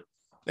Gehenim.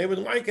 They would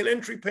like an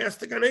entry pass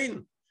to Gan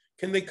Eden.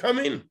 Can they come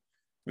in?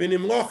 They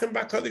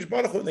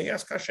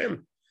ask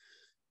Hashem.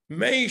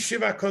 May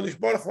Shiva Kodesh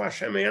Baruch Hu,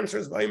 Hashem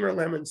answers Vaymer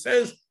Lehem and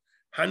says,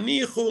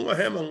 Hanichu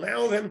Lahem,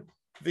 allow them,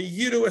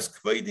 V'yiru es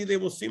kvedi, they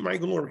will see my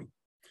glory.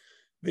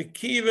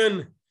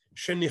 V'kiven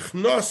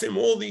shenichnosim,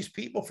 all these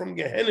people from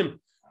Gehenim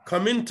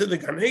come into the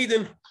Gan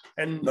Eden,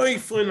 and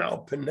Neiflin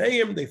al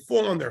Peneim, they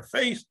fall on their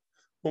face,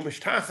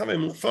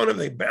 U'mishtachavim l'fonav,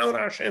 they bow to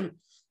Hashem,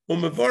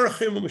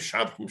 U'mevarchim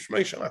u'mishabchim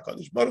shmei shel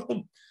HaKadosh Baruch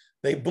Hu,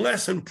 they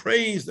bless and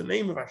praise the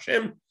name of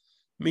Hashem,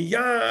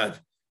 Miyad.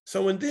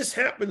 So when this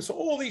happens,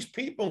 all these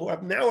people who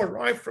have now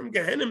arrived from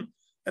Gehenim,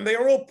 and they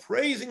are all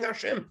praising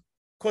Hashem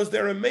because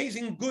their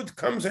amazing good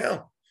comes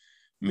out.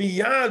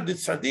 Miyad the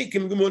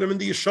tzaddikim gemurim and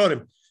the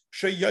yesharim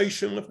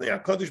sheyashim lifnei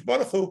HaKadosh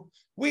Baruch Hu.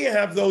 We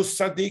have those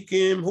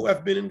tzaddikim who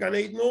have been in Gan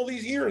Eden all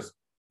these years,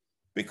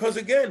 because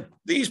again,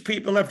 these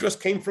people have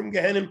just came from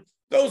Gehenim.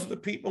 Those are the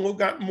people who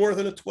got more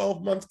than a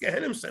 12-month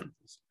Gehenim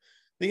sentence.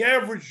 The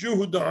average Jew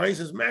who dies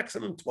is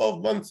maximum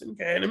 12 months in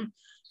Gehenim,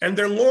 and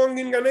they're long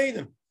in Gan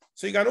Eden.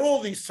 So you got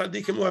all these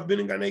tzaddikim who have been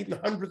in Gan Eden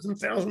hundreds and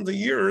thousands of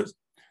years.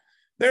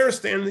 They're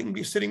sitting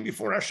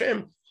before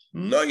Hashem.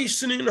 They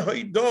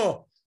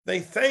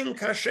thank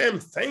Hashem.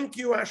 Thank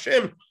you,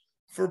 Hashem,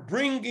 for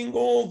bringing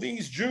all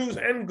these Jews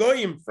and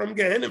Goyim from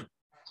Gehenim.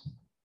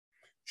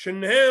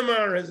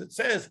 Shenehemar, as it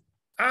says,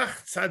 Ach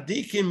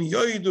tzaddikim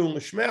yoidu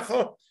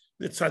l'shmecha,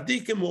 the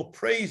tzaddikim will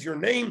praise your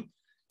name.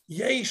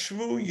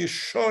 Yeshvu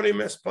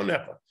yesharim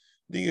esponecha,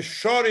 the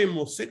yesharim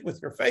will sit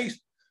with your face,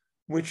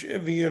 which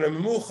they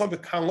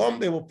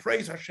will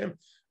praise Hashem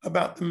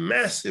about the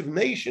massive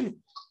nation,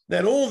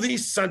 that all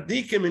these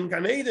tzaddikim in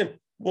Gan Eden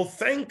will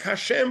thank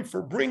Hashem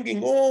for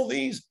bringing all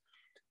these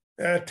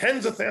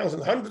tens of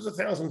thousands, hundreds of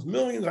thousands,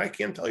 millions, I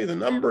can't tell you the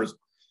numbers,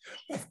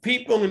 of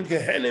people in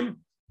Gehenim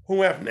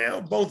who have now,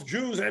 both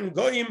Jews and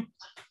Goyim,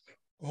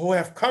 who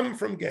have come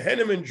from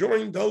Gehenim and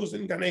joined those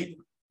in Gan Eden.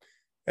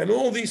 And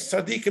all these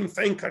tzaddikim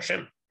thank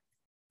Hashem.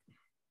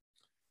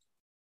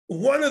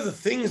 One of the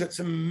things that's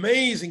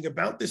amazing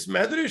about this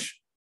Medrash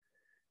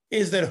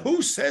is that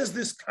who says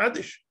this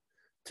Kaddish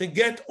to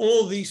get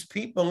all these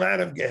people out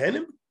of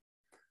Gehenim?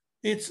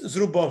 It's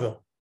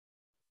Zerubbabel,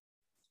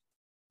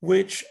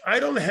 which I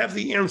don't have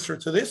the answer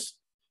to this.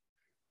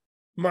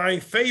 My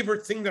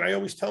favorite thing that I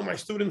always tell my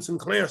students in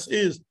class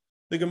is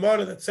the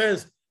Gemara that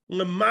says,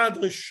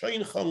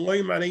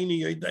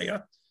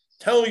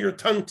 tell your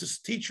tongue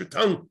to teach your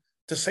tongue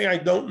to say, I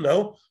don't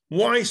know.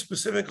 Why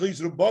specifically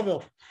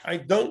Zerubbabel? I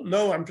don't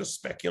know, I'm just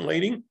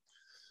speculating.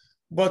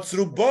 But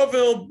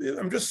Zerubbabel,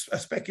 a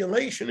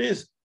speculation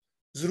is,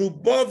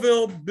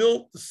 Zerubbabel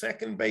built the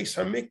second Beis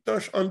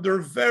HaMikdash under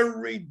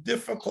very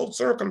difficult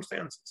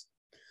circumstances.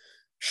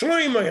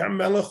 Shlomo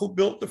HaMelech, who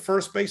built the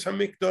first Beis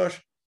HaMikdash,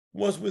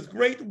 was with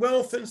great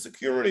wealth and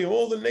security.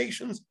 All the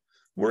nations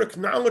were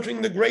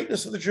acknowledging the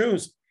greatness of the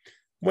Jews.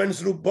 When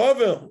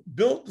Zerubbabel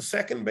built the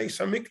second Beis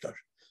HaMikdash,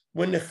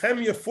 when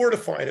Nehemiah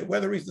fortified it,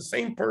 whether he's the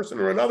same person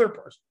or another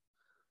person,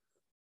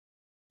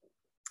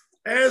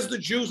 as the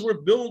Jews were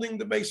building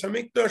the Beis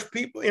HaMikdash,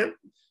 people,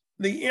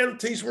 the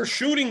antis were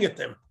shooting at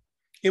them.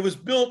 It was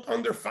built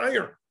under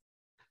fire.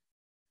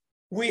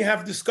 We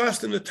have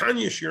discussed in the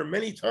Tanya Shir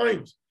many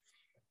times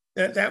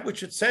that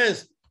which it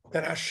says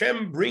that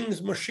Hashem brings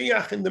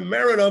Mashiach in the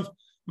merit of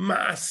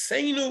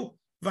Ma'aseinu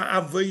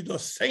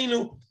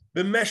va'avoidosenu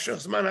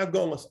b'meshach zman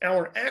hagolos,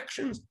 our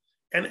actions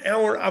and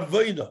our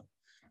avodah.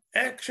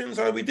 Actions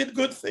are we did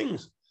good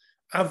things.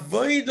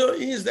 Avodah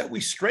is that we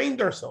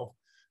strained ourselves.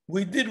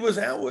 We did was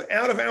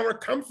out of our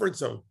comfort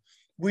zone.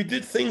 We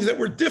did things that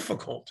were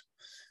difficult.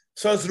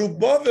 So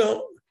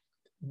Zerubbabel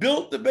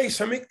built the Beis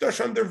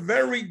HaMikdash under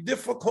very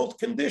difficult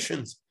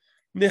conditions.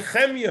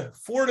 Nehemiah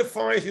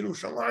fortifies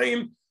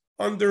Yerushalayim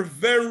under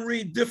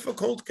very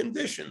difficult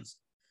conditions.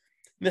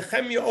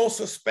 Nehemiah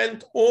also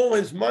spent all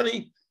his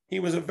money. He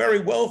was a very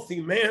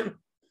wealthy man,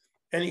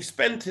 and he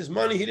spent his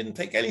money. He didn't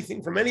take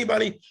anything from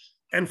anybody.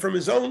 And from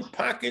his own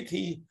pocket,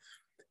 he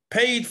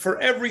paid for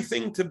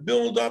everything to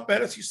build up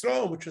Eretz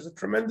Yisrael, which is a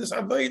tremendous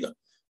avodah,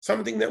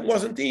 something that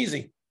wasn't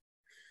easy.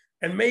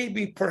 And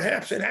maybe,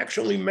 perhaps, it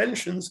actually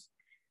mentions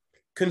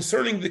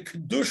concerning the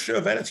Kedusha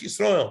of Eretz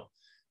Yisrael.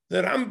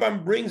 The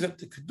Rambam brings that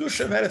the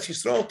Kedusha of Eretz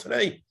Yisrael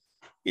today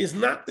is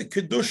not the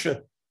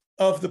Kedusha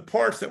of the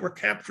parts that were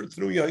captured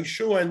through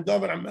Yehoshua and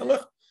David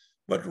HaMelech,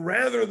 but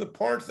rather the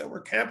parts that were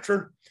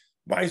captured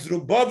by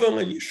Zerubbabel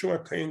and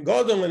Yeshua Kohen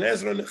Gadol and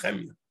Ezra and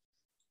Nehemiah.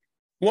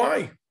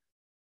 Why?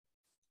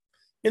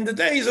 In the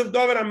days of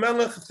David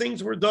HaMelech,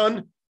 things were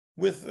done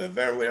with a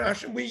very,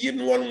 we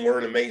Yidden were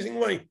an amazing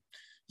way.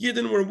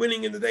 Yidden were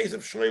winning in the days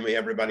of Shlomo.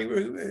 Everybody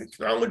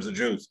acknowledged the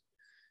Jews.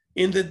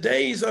 In the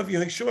days of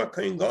Yeshua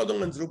Kohen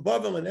Gadol and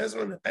Zerubbabel and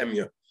Ezra and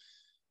Nehemiah,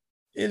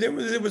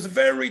 it was a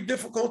very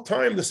difficult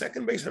time. The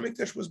second Beis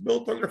Hamikdash was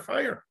built under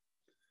fire.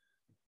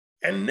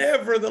 And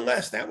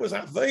nevertheless, that was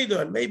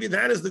Avodah, and maybe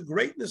that is the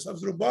greatness of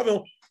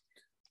Zerubbabel,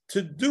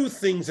 to do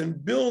things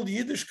and build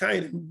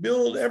Yiddishkeit and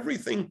build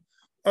everything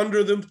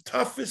under the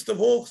toughest of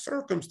all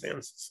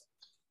circumstances.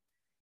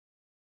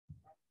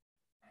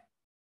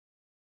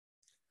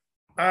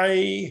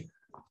 I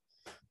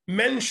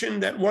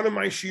mentioned at one of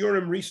my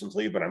shiurim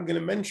recently, but I'm going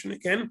to mention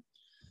again,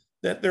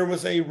 that there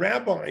was a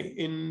rabbi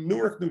in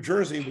Newark, New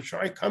Jersey, which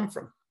I come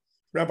from,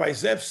 Rabbi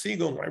Zev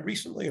Siegel. I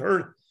recently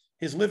heard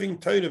his Living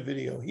Torah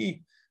video.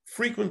 He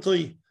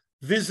frequently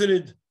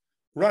visited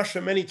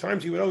Russia many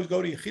times. He would always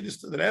go to Yechidus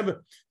to the Rebbe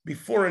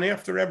before and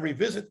after every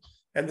visit,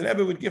 and the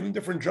Rebbe would give him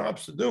different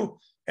jobs to do.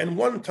 And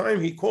one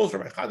time he calls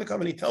Rabbi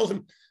Chadikov and he tells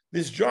him,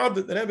 this job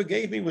that the Rebbe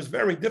gave me was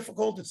very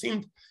difficult. It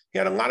seemed he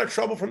had a lot of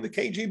trouble from the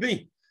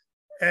KGB.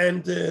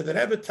 And the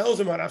Rebbe tells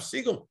him, Rav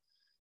Siegel,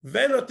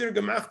 when did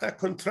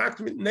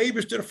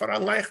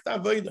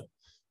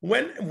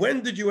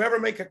you ever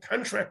make a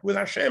contract with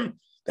Hashem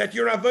that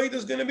your avodah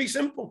is going to be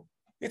simple?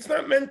 It's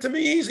not meant to be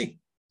easy.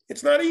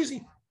 It's not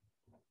easy.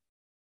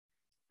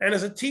 And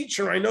as a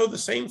teacher, I know the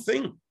same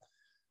thing,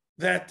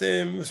 that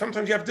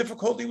sometimes you have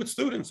difficulty with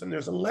students, and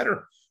there's a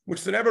letter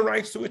which the Rebbe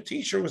writes to a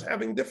teacher who was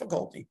having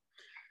difficulty,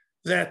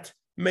 that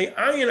where'd you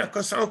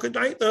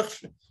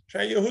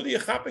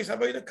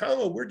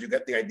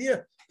get the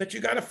idea that you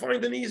got to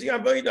find an easy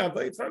avodah?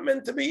 It's not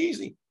meant to be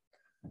easy.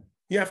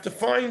 You have to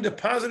find the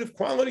positive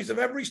qualities of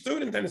every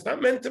student, and it's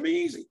not meant to be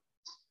easy.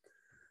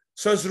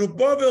 So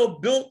Zerubbabel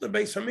built the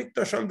Beis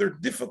Hamikdash under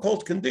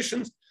difficult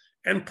conditions,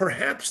 and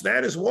perhaps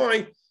that is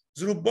why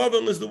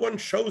Zerubbabel is the one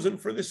chosen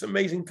for this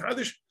amazing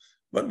Kaddish.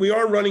 But we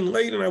are running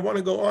late, and I want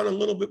to go on a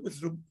little bit with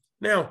Zerubbabel.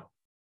 Now,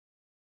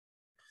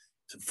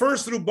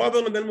 first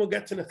Zerubbabel, and then we'll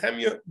get to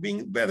Nehemiah,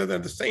 being whether they're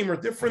the same or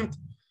different.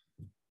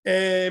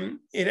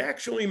 It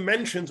actually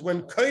mentions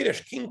when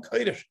King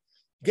Kodesh,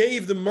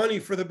 gave the money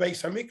for the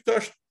Beis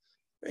Hamikdash.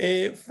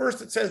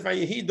 First it says,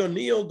 Vayehi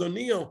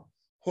Doniel,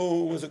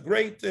 who was a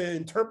great,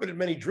 interpreted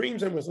many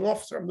dreams and was an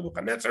officer of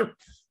Nebuchadnezzar,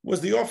 was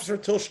the officer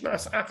till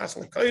Shnas Achas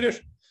LeKodesh.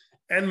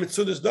 And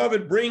Metzudas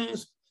David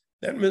brings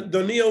that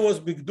Doniel was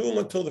Bigdul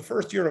until the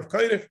first year of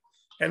Kodesh.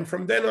 And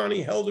from then on,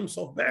 he held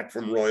himself back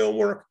from royal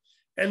work.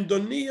 And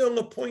Doniel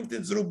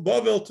appointed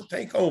Zerubbabel to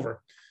take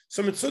over.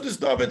 So Metzudas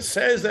David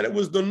says that it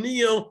was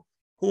Doniel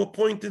who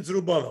appointed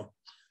Zerubbabel.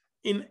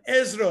 In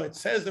Ezra, it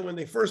says that when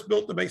they first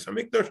built the Beis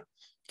Hamikdash,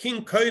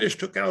 King Kodesh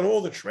took out all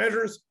the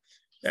treasures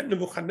that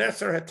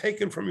Nebuchadnezzar had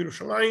taken from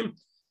Yerushalayim,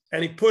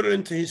 and he put it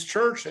into his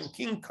church. And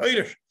King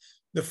Kodesh,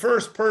 the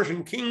first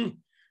Persian king,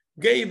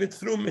 gave it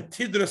through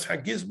Metidras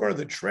Hagizbar,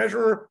 the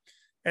treasurer,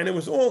 and it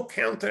was all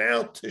counted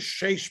out to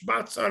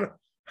Sheshbatzar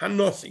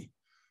Hanossi.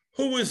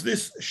 Who is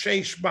this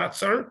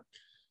Sheshbatzar?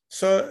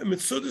 So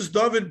Metzudas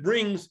David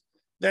brings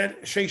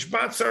that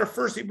Sheshbatzar,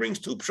 first he brings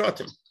two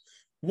pshatim.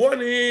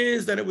 One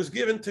is that it was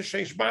given to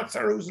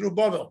Sheshbatzar, who's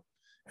Zerubbabel,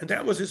 and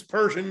that was his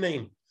Persian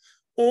name.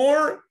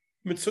 Or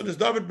Metzudas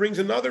David brings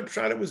another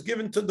pshat, it was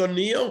given to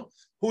Doniel,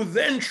 who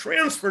then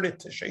transferred it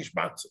to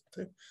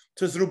Sheshbatzar,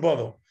 to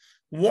Zerubbabel.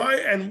 Why?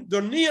 And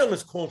Doniel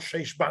is called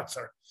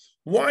Sheshbatzar.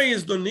 Why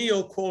is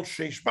Doniel called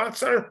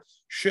Sheshbatzar?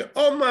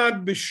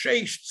 She'omad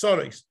b'sheish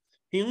tzoros.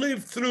 He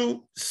lived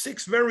through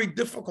 6 very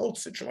difficult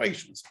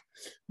situations.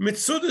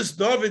 Metzudas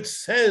David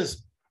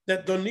says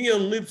that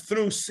Doniel lived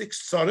through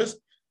 6 tzoros,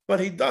 but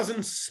he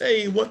doesn't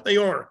say what they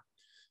are.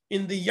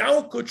 In the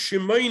Yalkut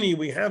Shimoni,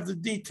 we have the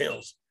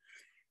details.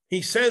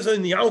 He says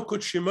in the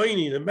Yalkut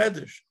Shimoni, the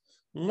Medrash,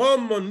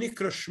 Lama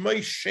nikra shmei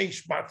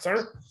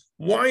Sheshbatzar.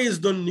 Why is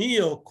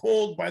Doniel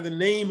called by the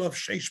name of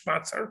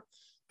Sheshbatzar?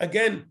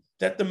 Again,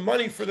 that the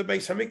money for the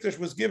Beis Hamikdash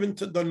was given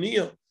to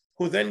Doniel,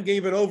 who then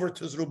gave it over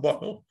to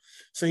Zerubbabel.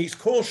 So he's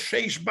called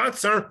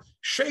Sheshbatzar,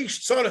 Sheish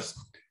Tzoros,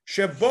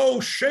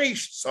 Shebo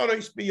Sheish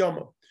Tzoros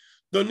biyama.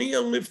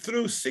 Doniel lived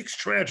through 6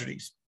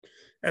 tragedies,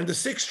 and the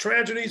 6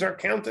 tragedies are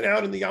counted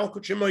out in the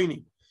Yalkut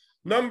Shimoni.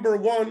 Number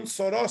 1,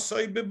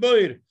 Sorosai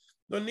Bebeir.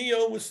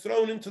 Doniel was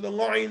thrown into the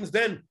lion's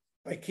den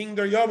by King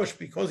Daryavish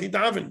because he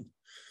davened.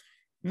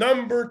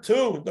 Number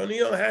 2,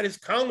 Doniel had his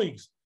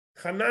colleagues,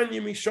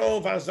 Hananiah,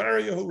 Mishael,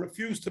 Azariah, who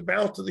refused to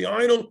bow to the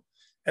idol,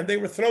 and they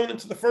were thrown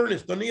into the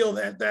furnace. Doniel,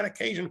 at that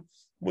occasion,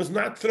 was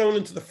not thrown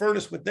into the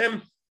furnace with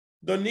them.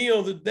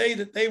 Doniel, the day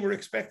that they were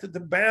expected to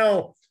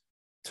bow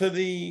to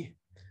the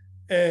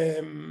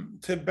Tzelem,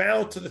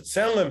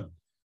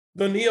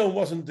 Doniel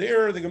wasn't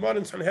there. The Gemara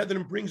in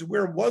Sanhedrin brings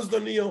where was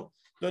Doniel.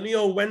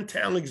 Doniel went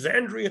to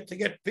Alexandria to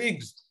get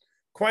pigs.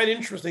 Quite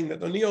interesting that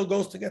Doniel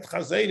goes to get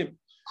chazedim.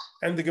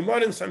 And the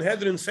Gemara in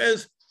Sanhedrin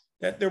says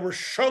that there were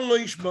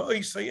shalosh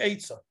ba'isay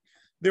eitza.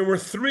 There were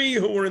 3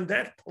 who were in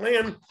that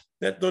plan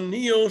that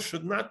Doniel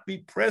should not be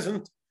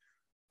present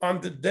on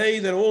the day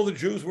that all the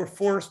Jews were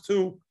forced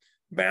to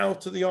bow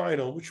to the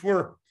idol, which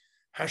were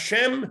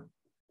Hashem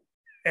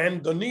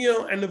and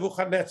Doniel and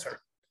Nebuchadnezzar.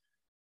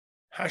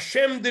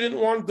 Hashem didn't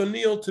want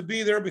Doniel to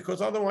be there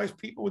because otherwise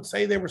people would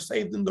say they were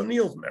saved in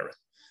Doniel's merit.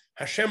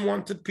 Hashem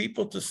wanted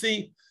people to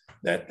see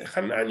that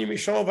Hananiah,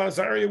 Mishael, and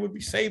Azariah would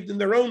be saved in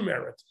their own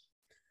merit.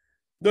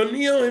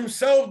 Doniel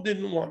himself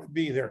didn't want to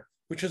be there,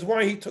 which is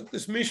why he took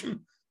this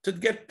mission to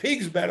get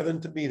pigs better than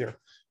to be there,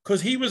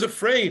 because he was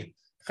afraid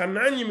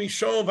Hananiah,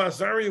 Mishael, and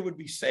Azariah would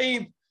be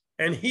saved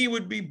and he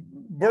would be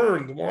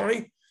burned.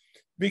 Why?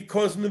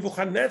 Because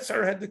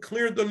Nebuchadnezzar had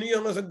declared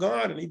Doniel as a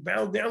god and he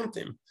bowed down to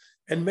him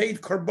and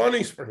made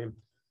korbanos for him.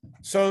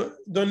 So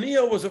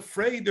Doniel was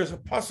afraid. There's a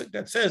pasuk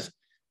that says,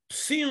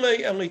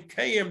 Psilei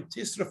elikayim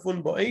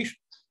tisrafun ba'esh.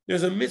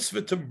 There's a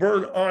mitzvah to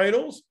burn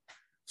idols.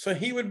 So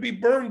he would be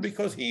burned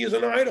because he is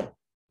an idol.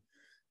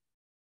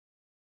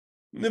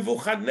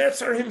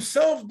 Nebuchadnezzar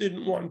himself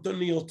didn't want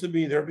Doniel to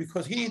be there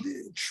because he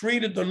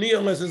treated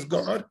Doniel as his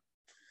god.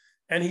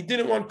 And he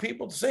didn't want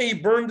people to say he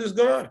burned his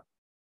god.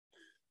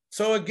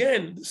 So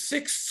again, the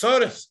 6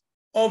 tzaras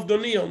of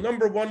Doniel.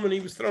 Number 1, when he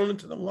was thrown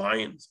into the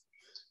lions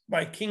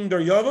by King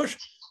Daryavush.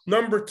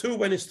 Number 2,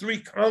 when his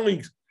 3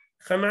 colleagues,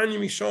 Hananiah,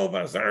 Mishael, and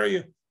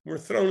Azariah, were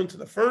thrown into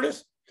the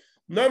furnace.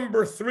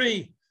 Number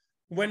 3,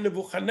 when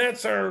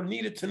Nebuchadnezzar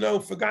needed to know,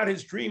 forgot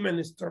his dream and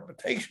his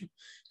interpretation.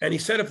 And he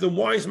said if the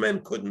wise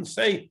men couldn't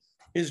say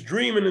his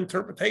dream and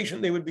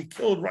interpretation, they would be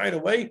killed right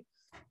away.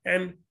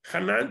 And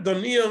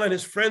Doniel and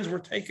his friends were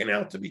taken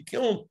out to be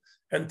killed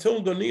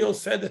until Doniel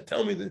said that,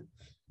 tell me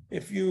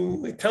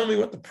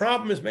what the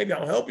problem is, maybe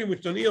I'll help you,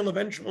 which Doniel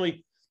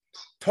eventually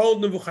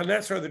told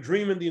Nebuchadnezzar the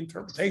dream and the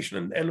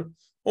interpretation, and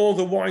all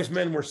the wise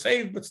men were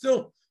saved, but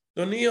still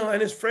Doniel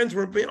and his friends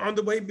were on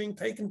the way being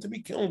taken to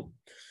be killed.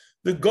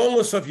 The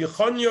Golus of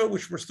Yechoniah,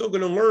 which we're still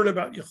going to learn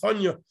about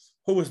Yechoniah,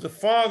 who was the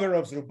father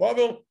of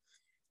Zerubbabel.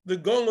 The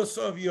Golus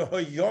of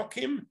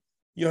Yehoiakim.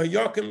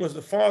 Yehoiakim was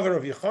the father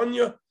of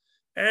Yechoniah.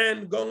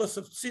 And Golus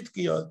of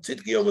Tzidkiah.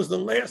 Tzidkiah was the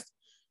last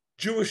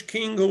Jewish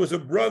king who was a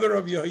brother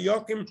of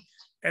Yehoiakim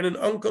and an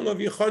uncle of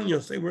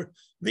Yechoniah. So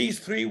these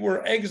 3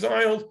 were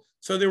exiled.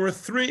 So there were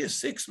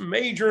 6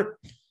 major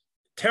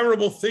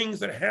terrible things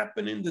that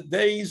happened in the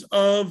days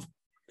of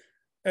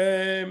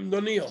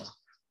Doniel.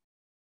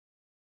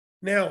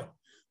 Now,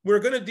 we're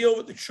going to deal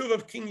with the tshuva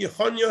of King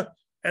Yechoniah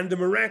and the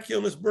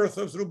miraculous birth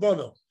of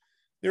Zerubbabel.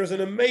 There's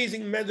an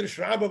amazing Medrash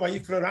Rabbah by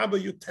Yikra Rabbah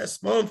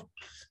Yutesmov.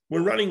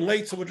 We're running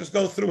late, so we'll just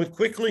go through it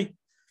quickly.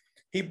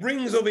 He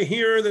brings over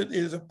here that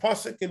is a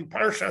pasuk in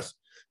Parshas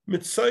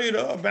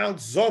Mitzayra about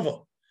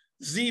Ziva.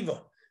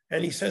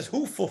 And he says,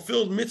 who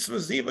fulfilled mitzvah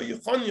Ziva?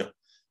 Yechoniah.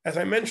 As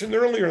I mentioned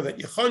earlier, that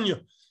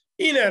Yechoniah,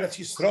 in Eretz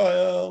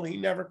Yisrael, he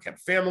never kept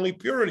family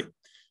purity.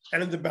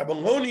 And in the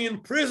Babylonian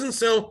prison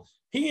cell,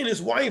 he and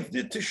his wife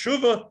did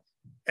teshuvah,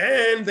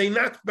 and they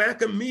knocked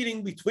back a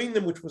meeting between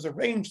them, which was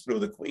arranged through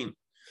the queen.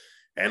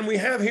 And we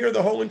have here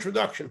the whole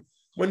introduction.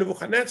 When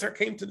Nebuchadnezzar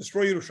came to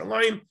destroy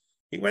Yerushalayim,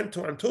 he went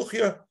to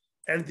Antiochia,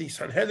 and the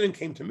Sanhedrin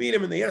came to meet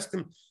him, and they asked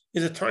him,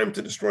 is it time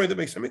to destroy the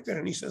Beis HaMikdash?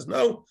 And he says,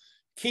 no,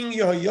 King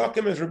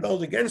Yehoiakim has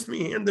rebelled against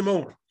me, hand him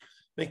over.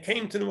 They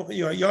came to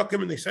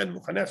Yehoiakim, and they said,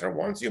 Nebuchadnezzar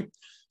wants you.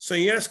 So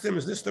he asked them,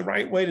 is this the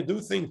right way to do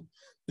things?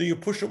 Do you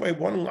push away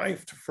one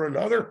life for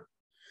another?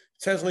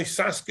 It says, don't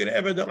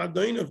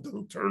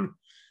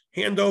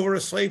hand over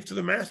a slave to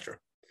the master.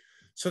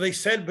 So they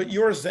said, but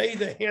your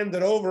Zayda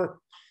handed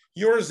over,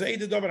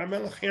 David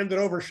HaMelech handed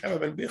over Sheva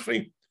ben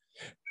Bichri.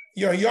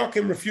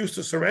 Yehoiakim refused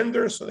to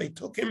surrender, so they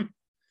took him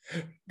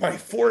by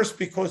force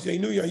because they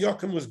knew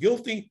Yehoiakim was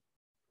guilty.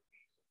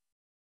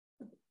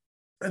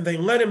 And they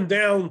let him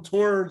down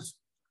towards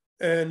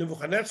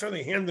Nebuchadnezzar.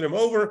 They handed him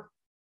over.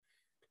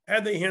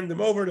 Had they handed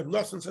him over, the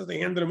Nosson says they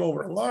handed him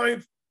over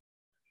alive.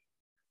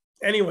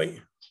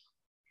 Anyway,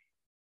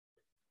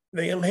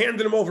 they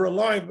handed him over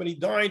alive, but he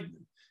died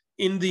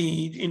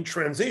in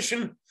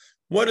transition.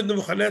 What did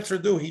Nebuchadnezzar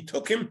do? He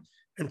took him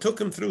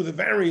through the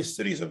various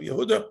cities of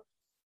Yehuda,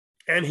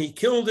 and he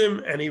killed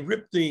him, and he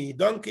ripped the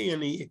donkey,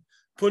 and he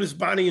put his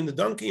body in the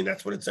donkey, and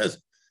that's what it says.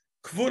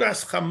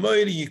 Kvuras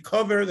chamoir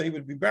yikover, that he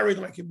would be buried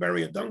like you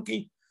bury a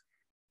donkey,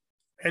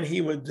 and he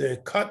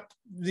would cut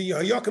the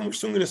Yehoiakim, which we're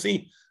soon going to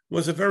see,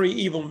 was a very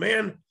evil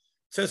man. It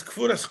says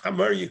Kvuras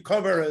chamoir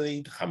yikover,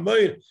 the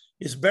chamoir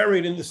is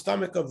buried in the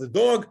stomach of the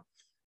dog,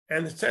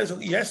 and it says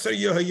Yeser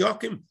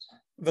Yehoiakim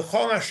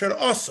v'chol asher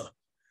asa.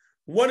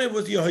 What it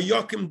was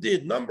Yehoiakim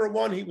did. Number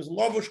 1, he was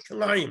lavush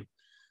kilayim.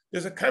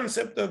 There's a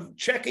concept of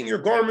checking your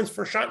garments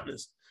for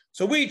shatnez.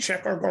 So we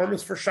check our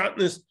garments for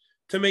shatnez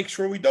to make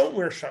sure we don't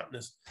wear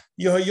shatnez.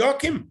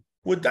 Yehoiakim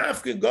would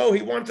dafka go,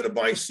 he wanted to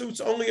buy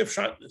suits only of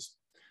shatnez.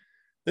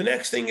 The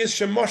next thing is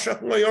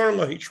shemoshach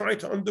loyarla, he tried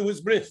to undo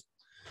his bris.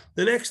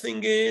 The next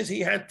thing is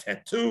he had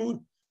tattooed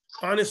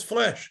on his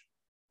flesh.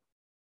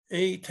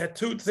 He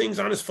tattooed things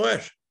on his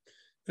flesh.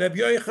 Rabbi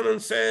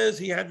Yochanan says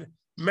he had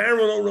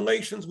marital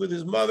relations with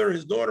his mother,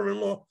 his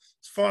daughter-in-law,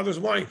 his father's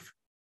wife.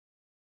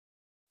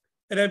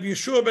 And Rabbi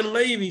Yeshua ben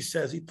Levi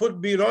says he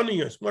put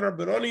bironius. What are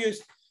bironius?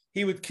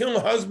 he would kill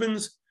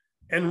husbands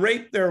and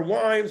rape their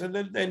wives and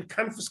then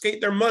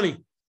confiscate their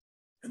money.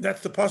 And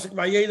that's the pasuk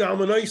Vayeda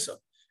Almanoisa.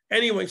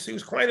 Anyway, so he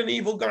was quite an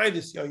evil guy,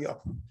 this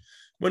Yoyakim.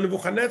 When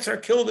Nebuchadnezzar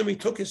killed him, he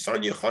took his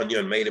son Yechoniah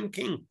and made him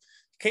king.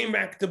 Came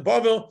back to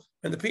Babel,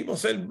 and the people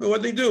said,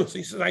 "What'd they do?" So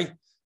he said,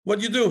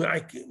 "What'd you do?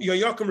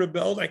 Yoyakim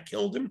rebelled. I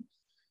killed him,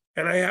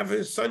 and I have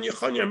his son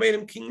Yechoniah. I made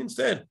him king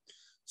instead."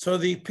 So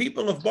the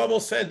people of Babel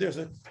said, "There's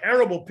a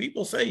parable.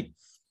 People say,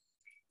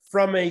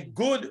 from a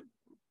good,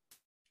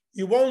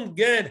 you won't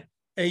get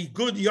a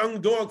good young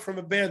dog from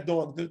a bad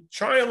dog. The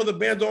child of the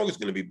bad dog is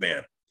going to be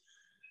bad.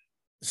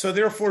 So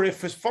therefore,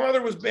 if his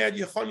father was bad,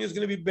 Yechoniah is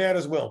going to be bad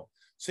as well."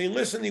 So he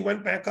listened. He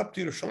went back up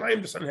to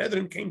Yerushalayim. The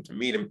Sanhedrin came to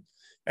meet him,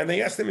 and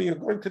they asked him, "Are you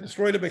going to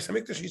destroy the Beis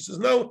Hamikdash?" He says,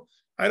 "No,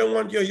 I don't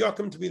want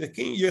Yoyakim to be the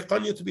king,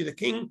 Yechoniah to be the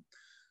king."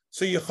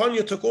 So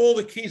Yechoniah took all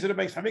the keys of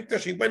the Beis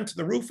Hamikdash. He went to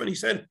the roof and he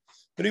said,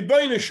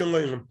 "Ribono Shel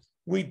Olam,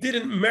 we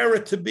didn't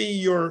merit to be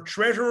your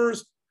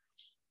treasurers.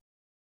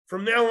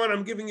 From now on,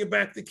 I'm giving you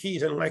back the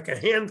keys." And like a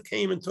hand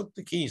came and took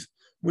the keys,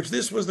 which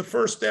this was the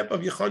first step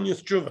of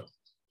Yechoniah's tshuva.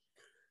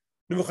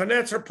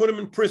 Nebuchadnezzar put him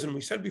in prison.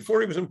 We said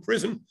before he was in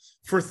prison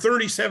for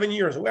 37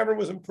 years. Whoever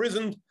was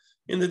imprisoned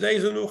in the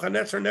days of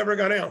Nebuchadnezzar never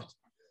got out.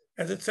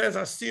 As it says,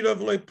 Asirav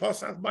lo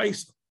posach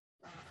ba'isa.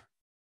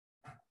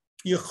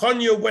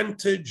 Yechoniah went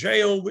to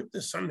jail with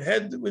the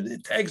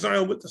Sanhedrin, to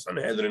exile with the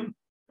Sanhedrin,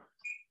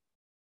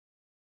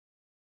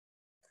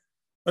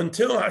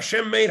 until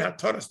Hashem made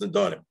Hataras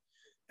Nedarim.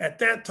 At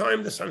that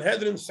time, the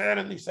Sanhedrin sat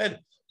and they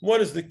said, "What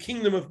is the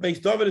kingdom of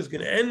Beis David is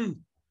going to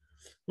end?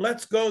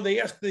 Let's go." They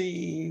asked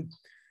the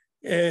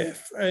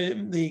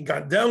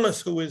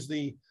Gadelis, who is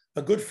a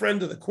good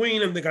friend of the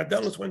queen, and the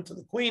Gadelis went to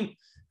the queen,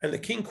 and the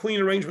queen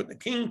arranged with the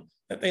king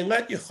that they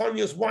let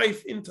Yechoniah's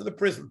wife into the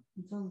prison.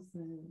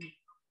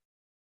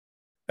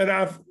 And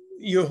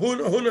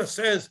Yehuna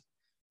says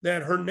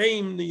that her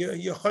name,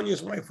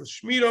 Yechoniah's wife, was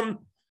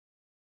Shmiram.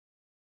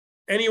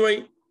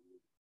 Anyway,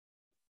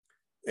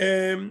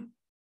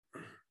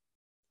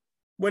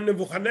 when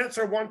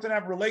Nebuchadnezzar wanted to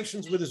have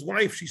relations with his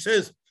wife, she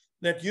says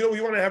that, you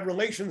want to have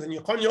relations, and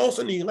Yechoniah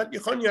also let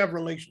Yechoniah have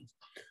relations.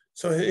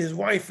 So his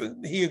wife,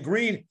 he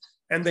agreed,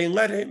 and they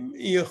let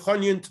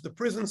Yechoniah into the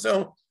prison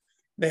cell.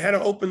 They had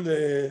to open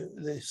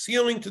the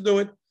ceiling to do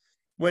it.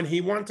 When he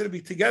wanted to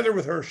be together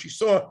with her, she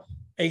saw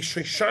a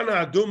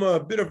Shoshana Aduma, a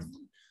bit of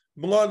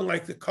blood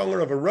like the color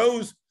of a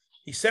rose.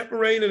 He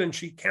separated, and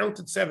she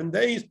counted 7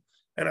 days.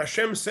 And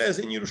Hashem says,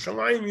 in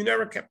Yerushalayim, you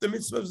never kept the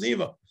mitzvah of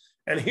Ziva.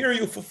 And here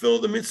you fulfill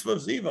the mitzvah of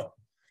Ziva.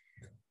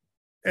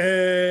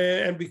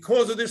 And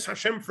because of this,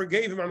 Hashem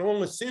forgave him on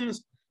all his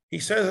sins. He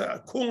says, and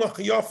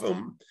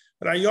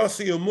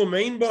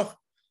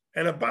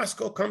a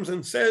Baskel comes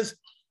and says,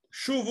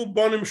 Shuvu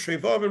bonim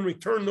shevavim,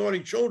 return naughty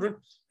children.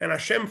 And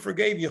Hashem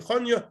forgave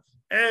Yechoniah,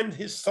 and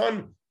his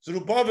son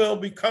Zerubbabel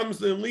becomes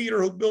the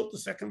leader who built the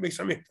second Beis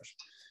Hamikdash.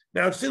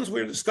 Now, since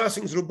we're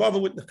discussing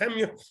Zerubbabel with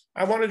Nehemiah,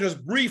 I want to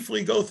just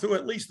briefly go through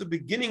at least the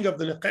beginning of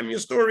the Nehemiah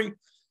story,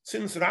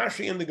 since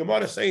Rashi and the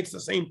Gemara say it's the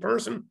same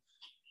person.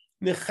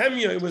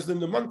 Nehemiah, it was in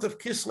the month of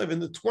Kislev in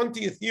the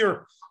 20th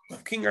year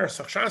of King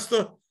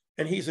Artaxerxes,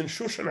 and he's in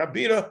Shushan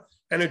Habira,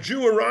 and a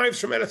Jew arrives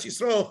from Eretz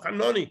Yisrael,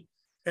 Hanani,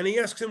 and he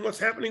asks him what's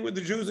happening with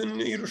the Jews in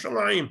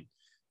Yerushalayim.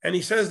 And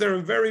he says they're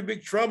in very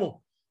big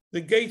trouble. The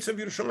gates of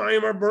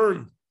Yerushalayim are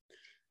burned.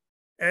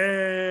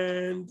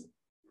 And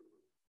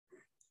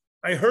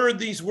I heard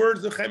these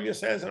words, Nehemiah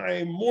says, and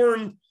I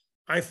mourned,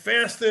 I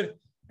fasted,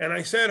 and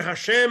I said,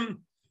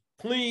 Hashem,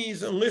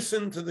 please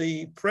listen to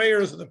the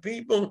prayers of the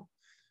people.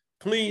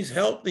 Please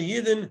help the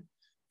Yidden.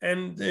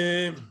 And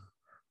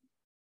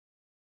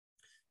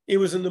it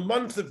was in the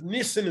month of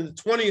Nisan, in the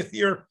 20th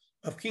year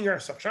of King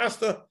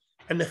Artaxerxes,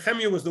 and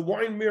Nehemiah was the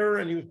wine mirror,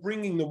 and he was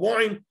bringing the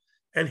wine,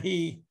 and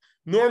he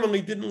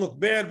normally didn't look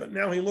bad, but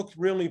now he looked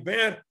really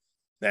bad.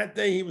 That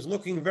day he was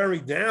looking very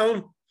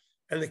down,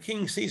 and the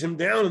king sees him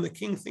down, and the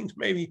king thinks,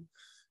 maybe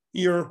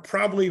you're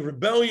probably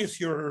rebellious,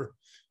 you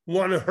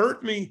want to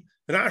hurt me.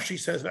 Rashi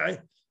says,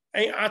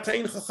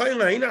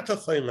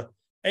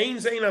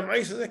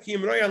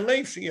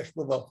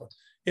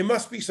 it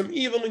must be some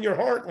evil in your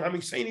heart.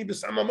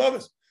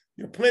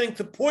 You're planning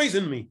to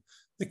poison me.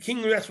 The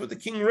king, that's what the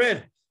king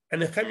read.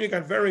 And Nehemiah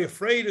got very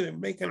afraid of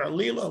making a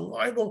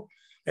libel.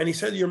 And he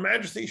said, Your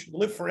Majesty should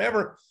live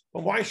forever.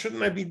 But why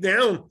shouldn't I be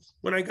down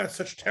when I got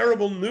such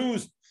terrible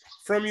news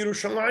from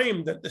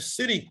Yerushalayim that the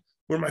city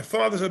where my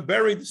fathers are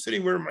buried, the city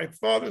where my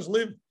fathers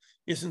lived,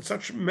 is in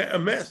such a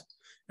mess?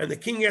 And the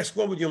king asked,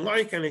 what would you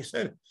like? And he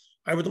said,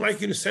 I would like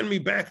you to send me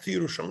back to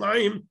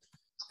Yerushalayim.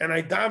 And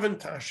I davened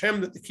to Hashem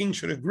that the king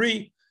should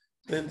agree.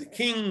 Then the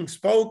king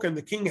spoke, and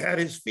the king had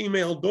his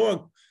female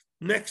dog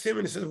next to him,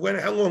 and he said,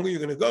 how long are you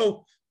going to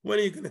go? When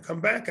are you going to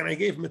come back? And I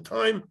gave him a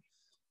time.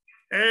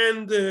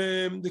 And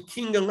the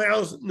king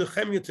allows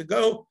Nehemiah to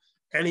go,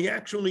 and he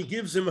actually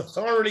gives him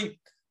authority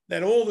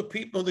that all the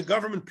people, the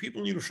government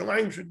people in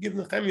Yerushalayim, should give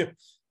Nehemiah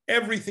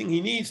everything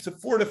he needs to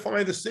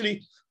fortify the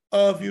city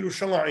of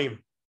Yerushalayim.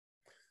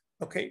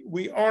 Okay,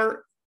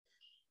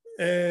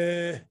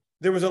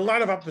 there was a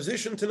lot of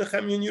opposition to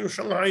Nehemiah in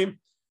Yerushalayim.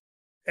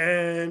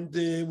 And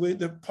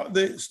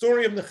the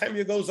story of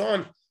Nehemiah goes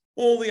on,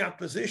 all the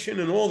opposition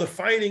and all the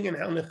fighting, and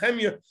how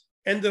Nehemiah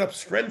ended up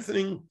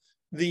strengthening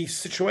the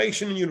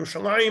situation in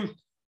Yerushalayim.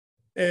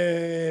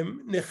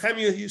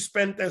 Nehemiah, he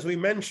spent, as we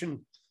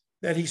mentioned,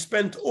 that he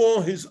spent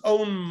all his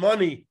own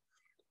money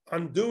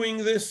on doing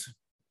this.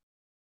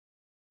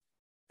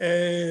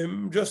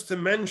 Just to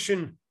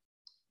mention,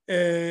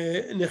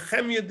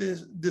 Nehemiah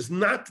does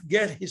not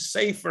get his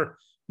sefer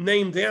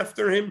named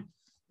after him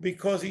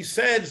because he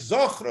said,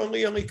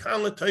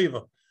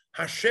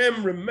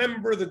 Hashem,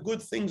 remember the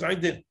good things I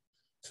did.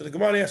 So the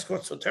Gemara asks,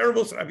 what's so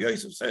terrible? So Rabbi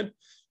Yosef said,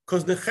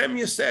 because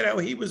Nehemiah said how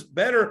he was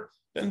better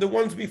than the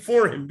ones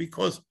before him,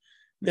 because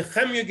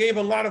Nehemiah gave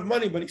a lot of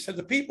money, but he said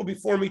the people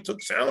before me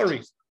took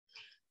salaries.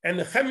 And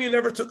Nehemiah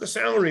never took a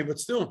salary, but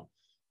still,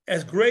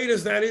 as great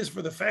as that is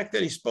for the fact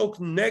that he spoke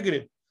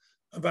negative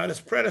about his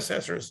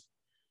predecessors,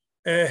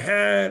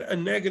 had a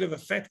negative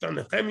effect on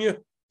Nehemiah.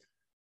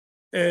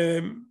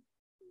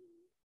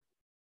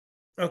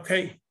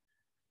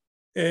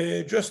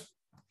 Just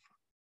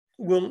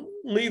we'll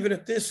leave it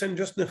at this, and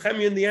just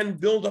Nehemiah in the end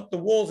build up the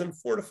walls and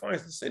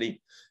fortifies the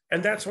city.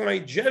 And that's why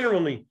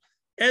generally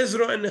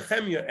Ezra and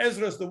Nehemiah,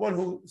 Ezra is the one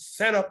who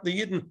set up the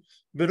Yidden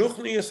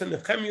Beruchnius, and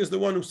Nehemiah is the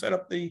one who set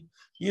up the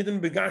Yidden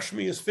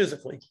Begashmius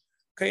physically.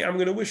 Okay, I'm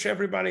going to wish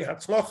everybody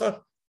Hatzlacha.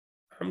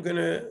 I'm going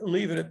to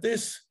leave it at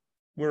this.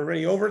 We're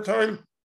already over time.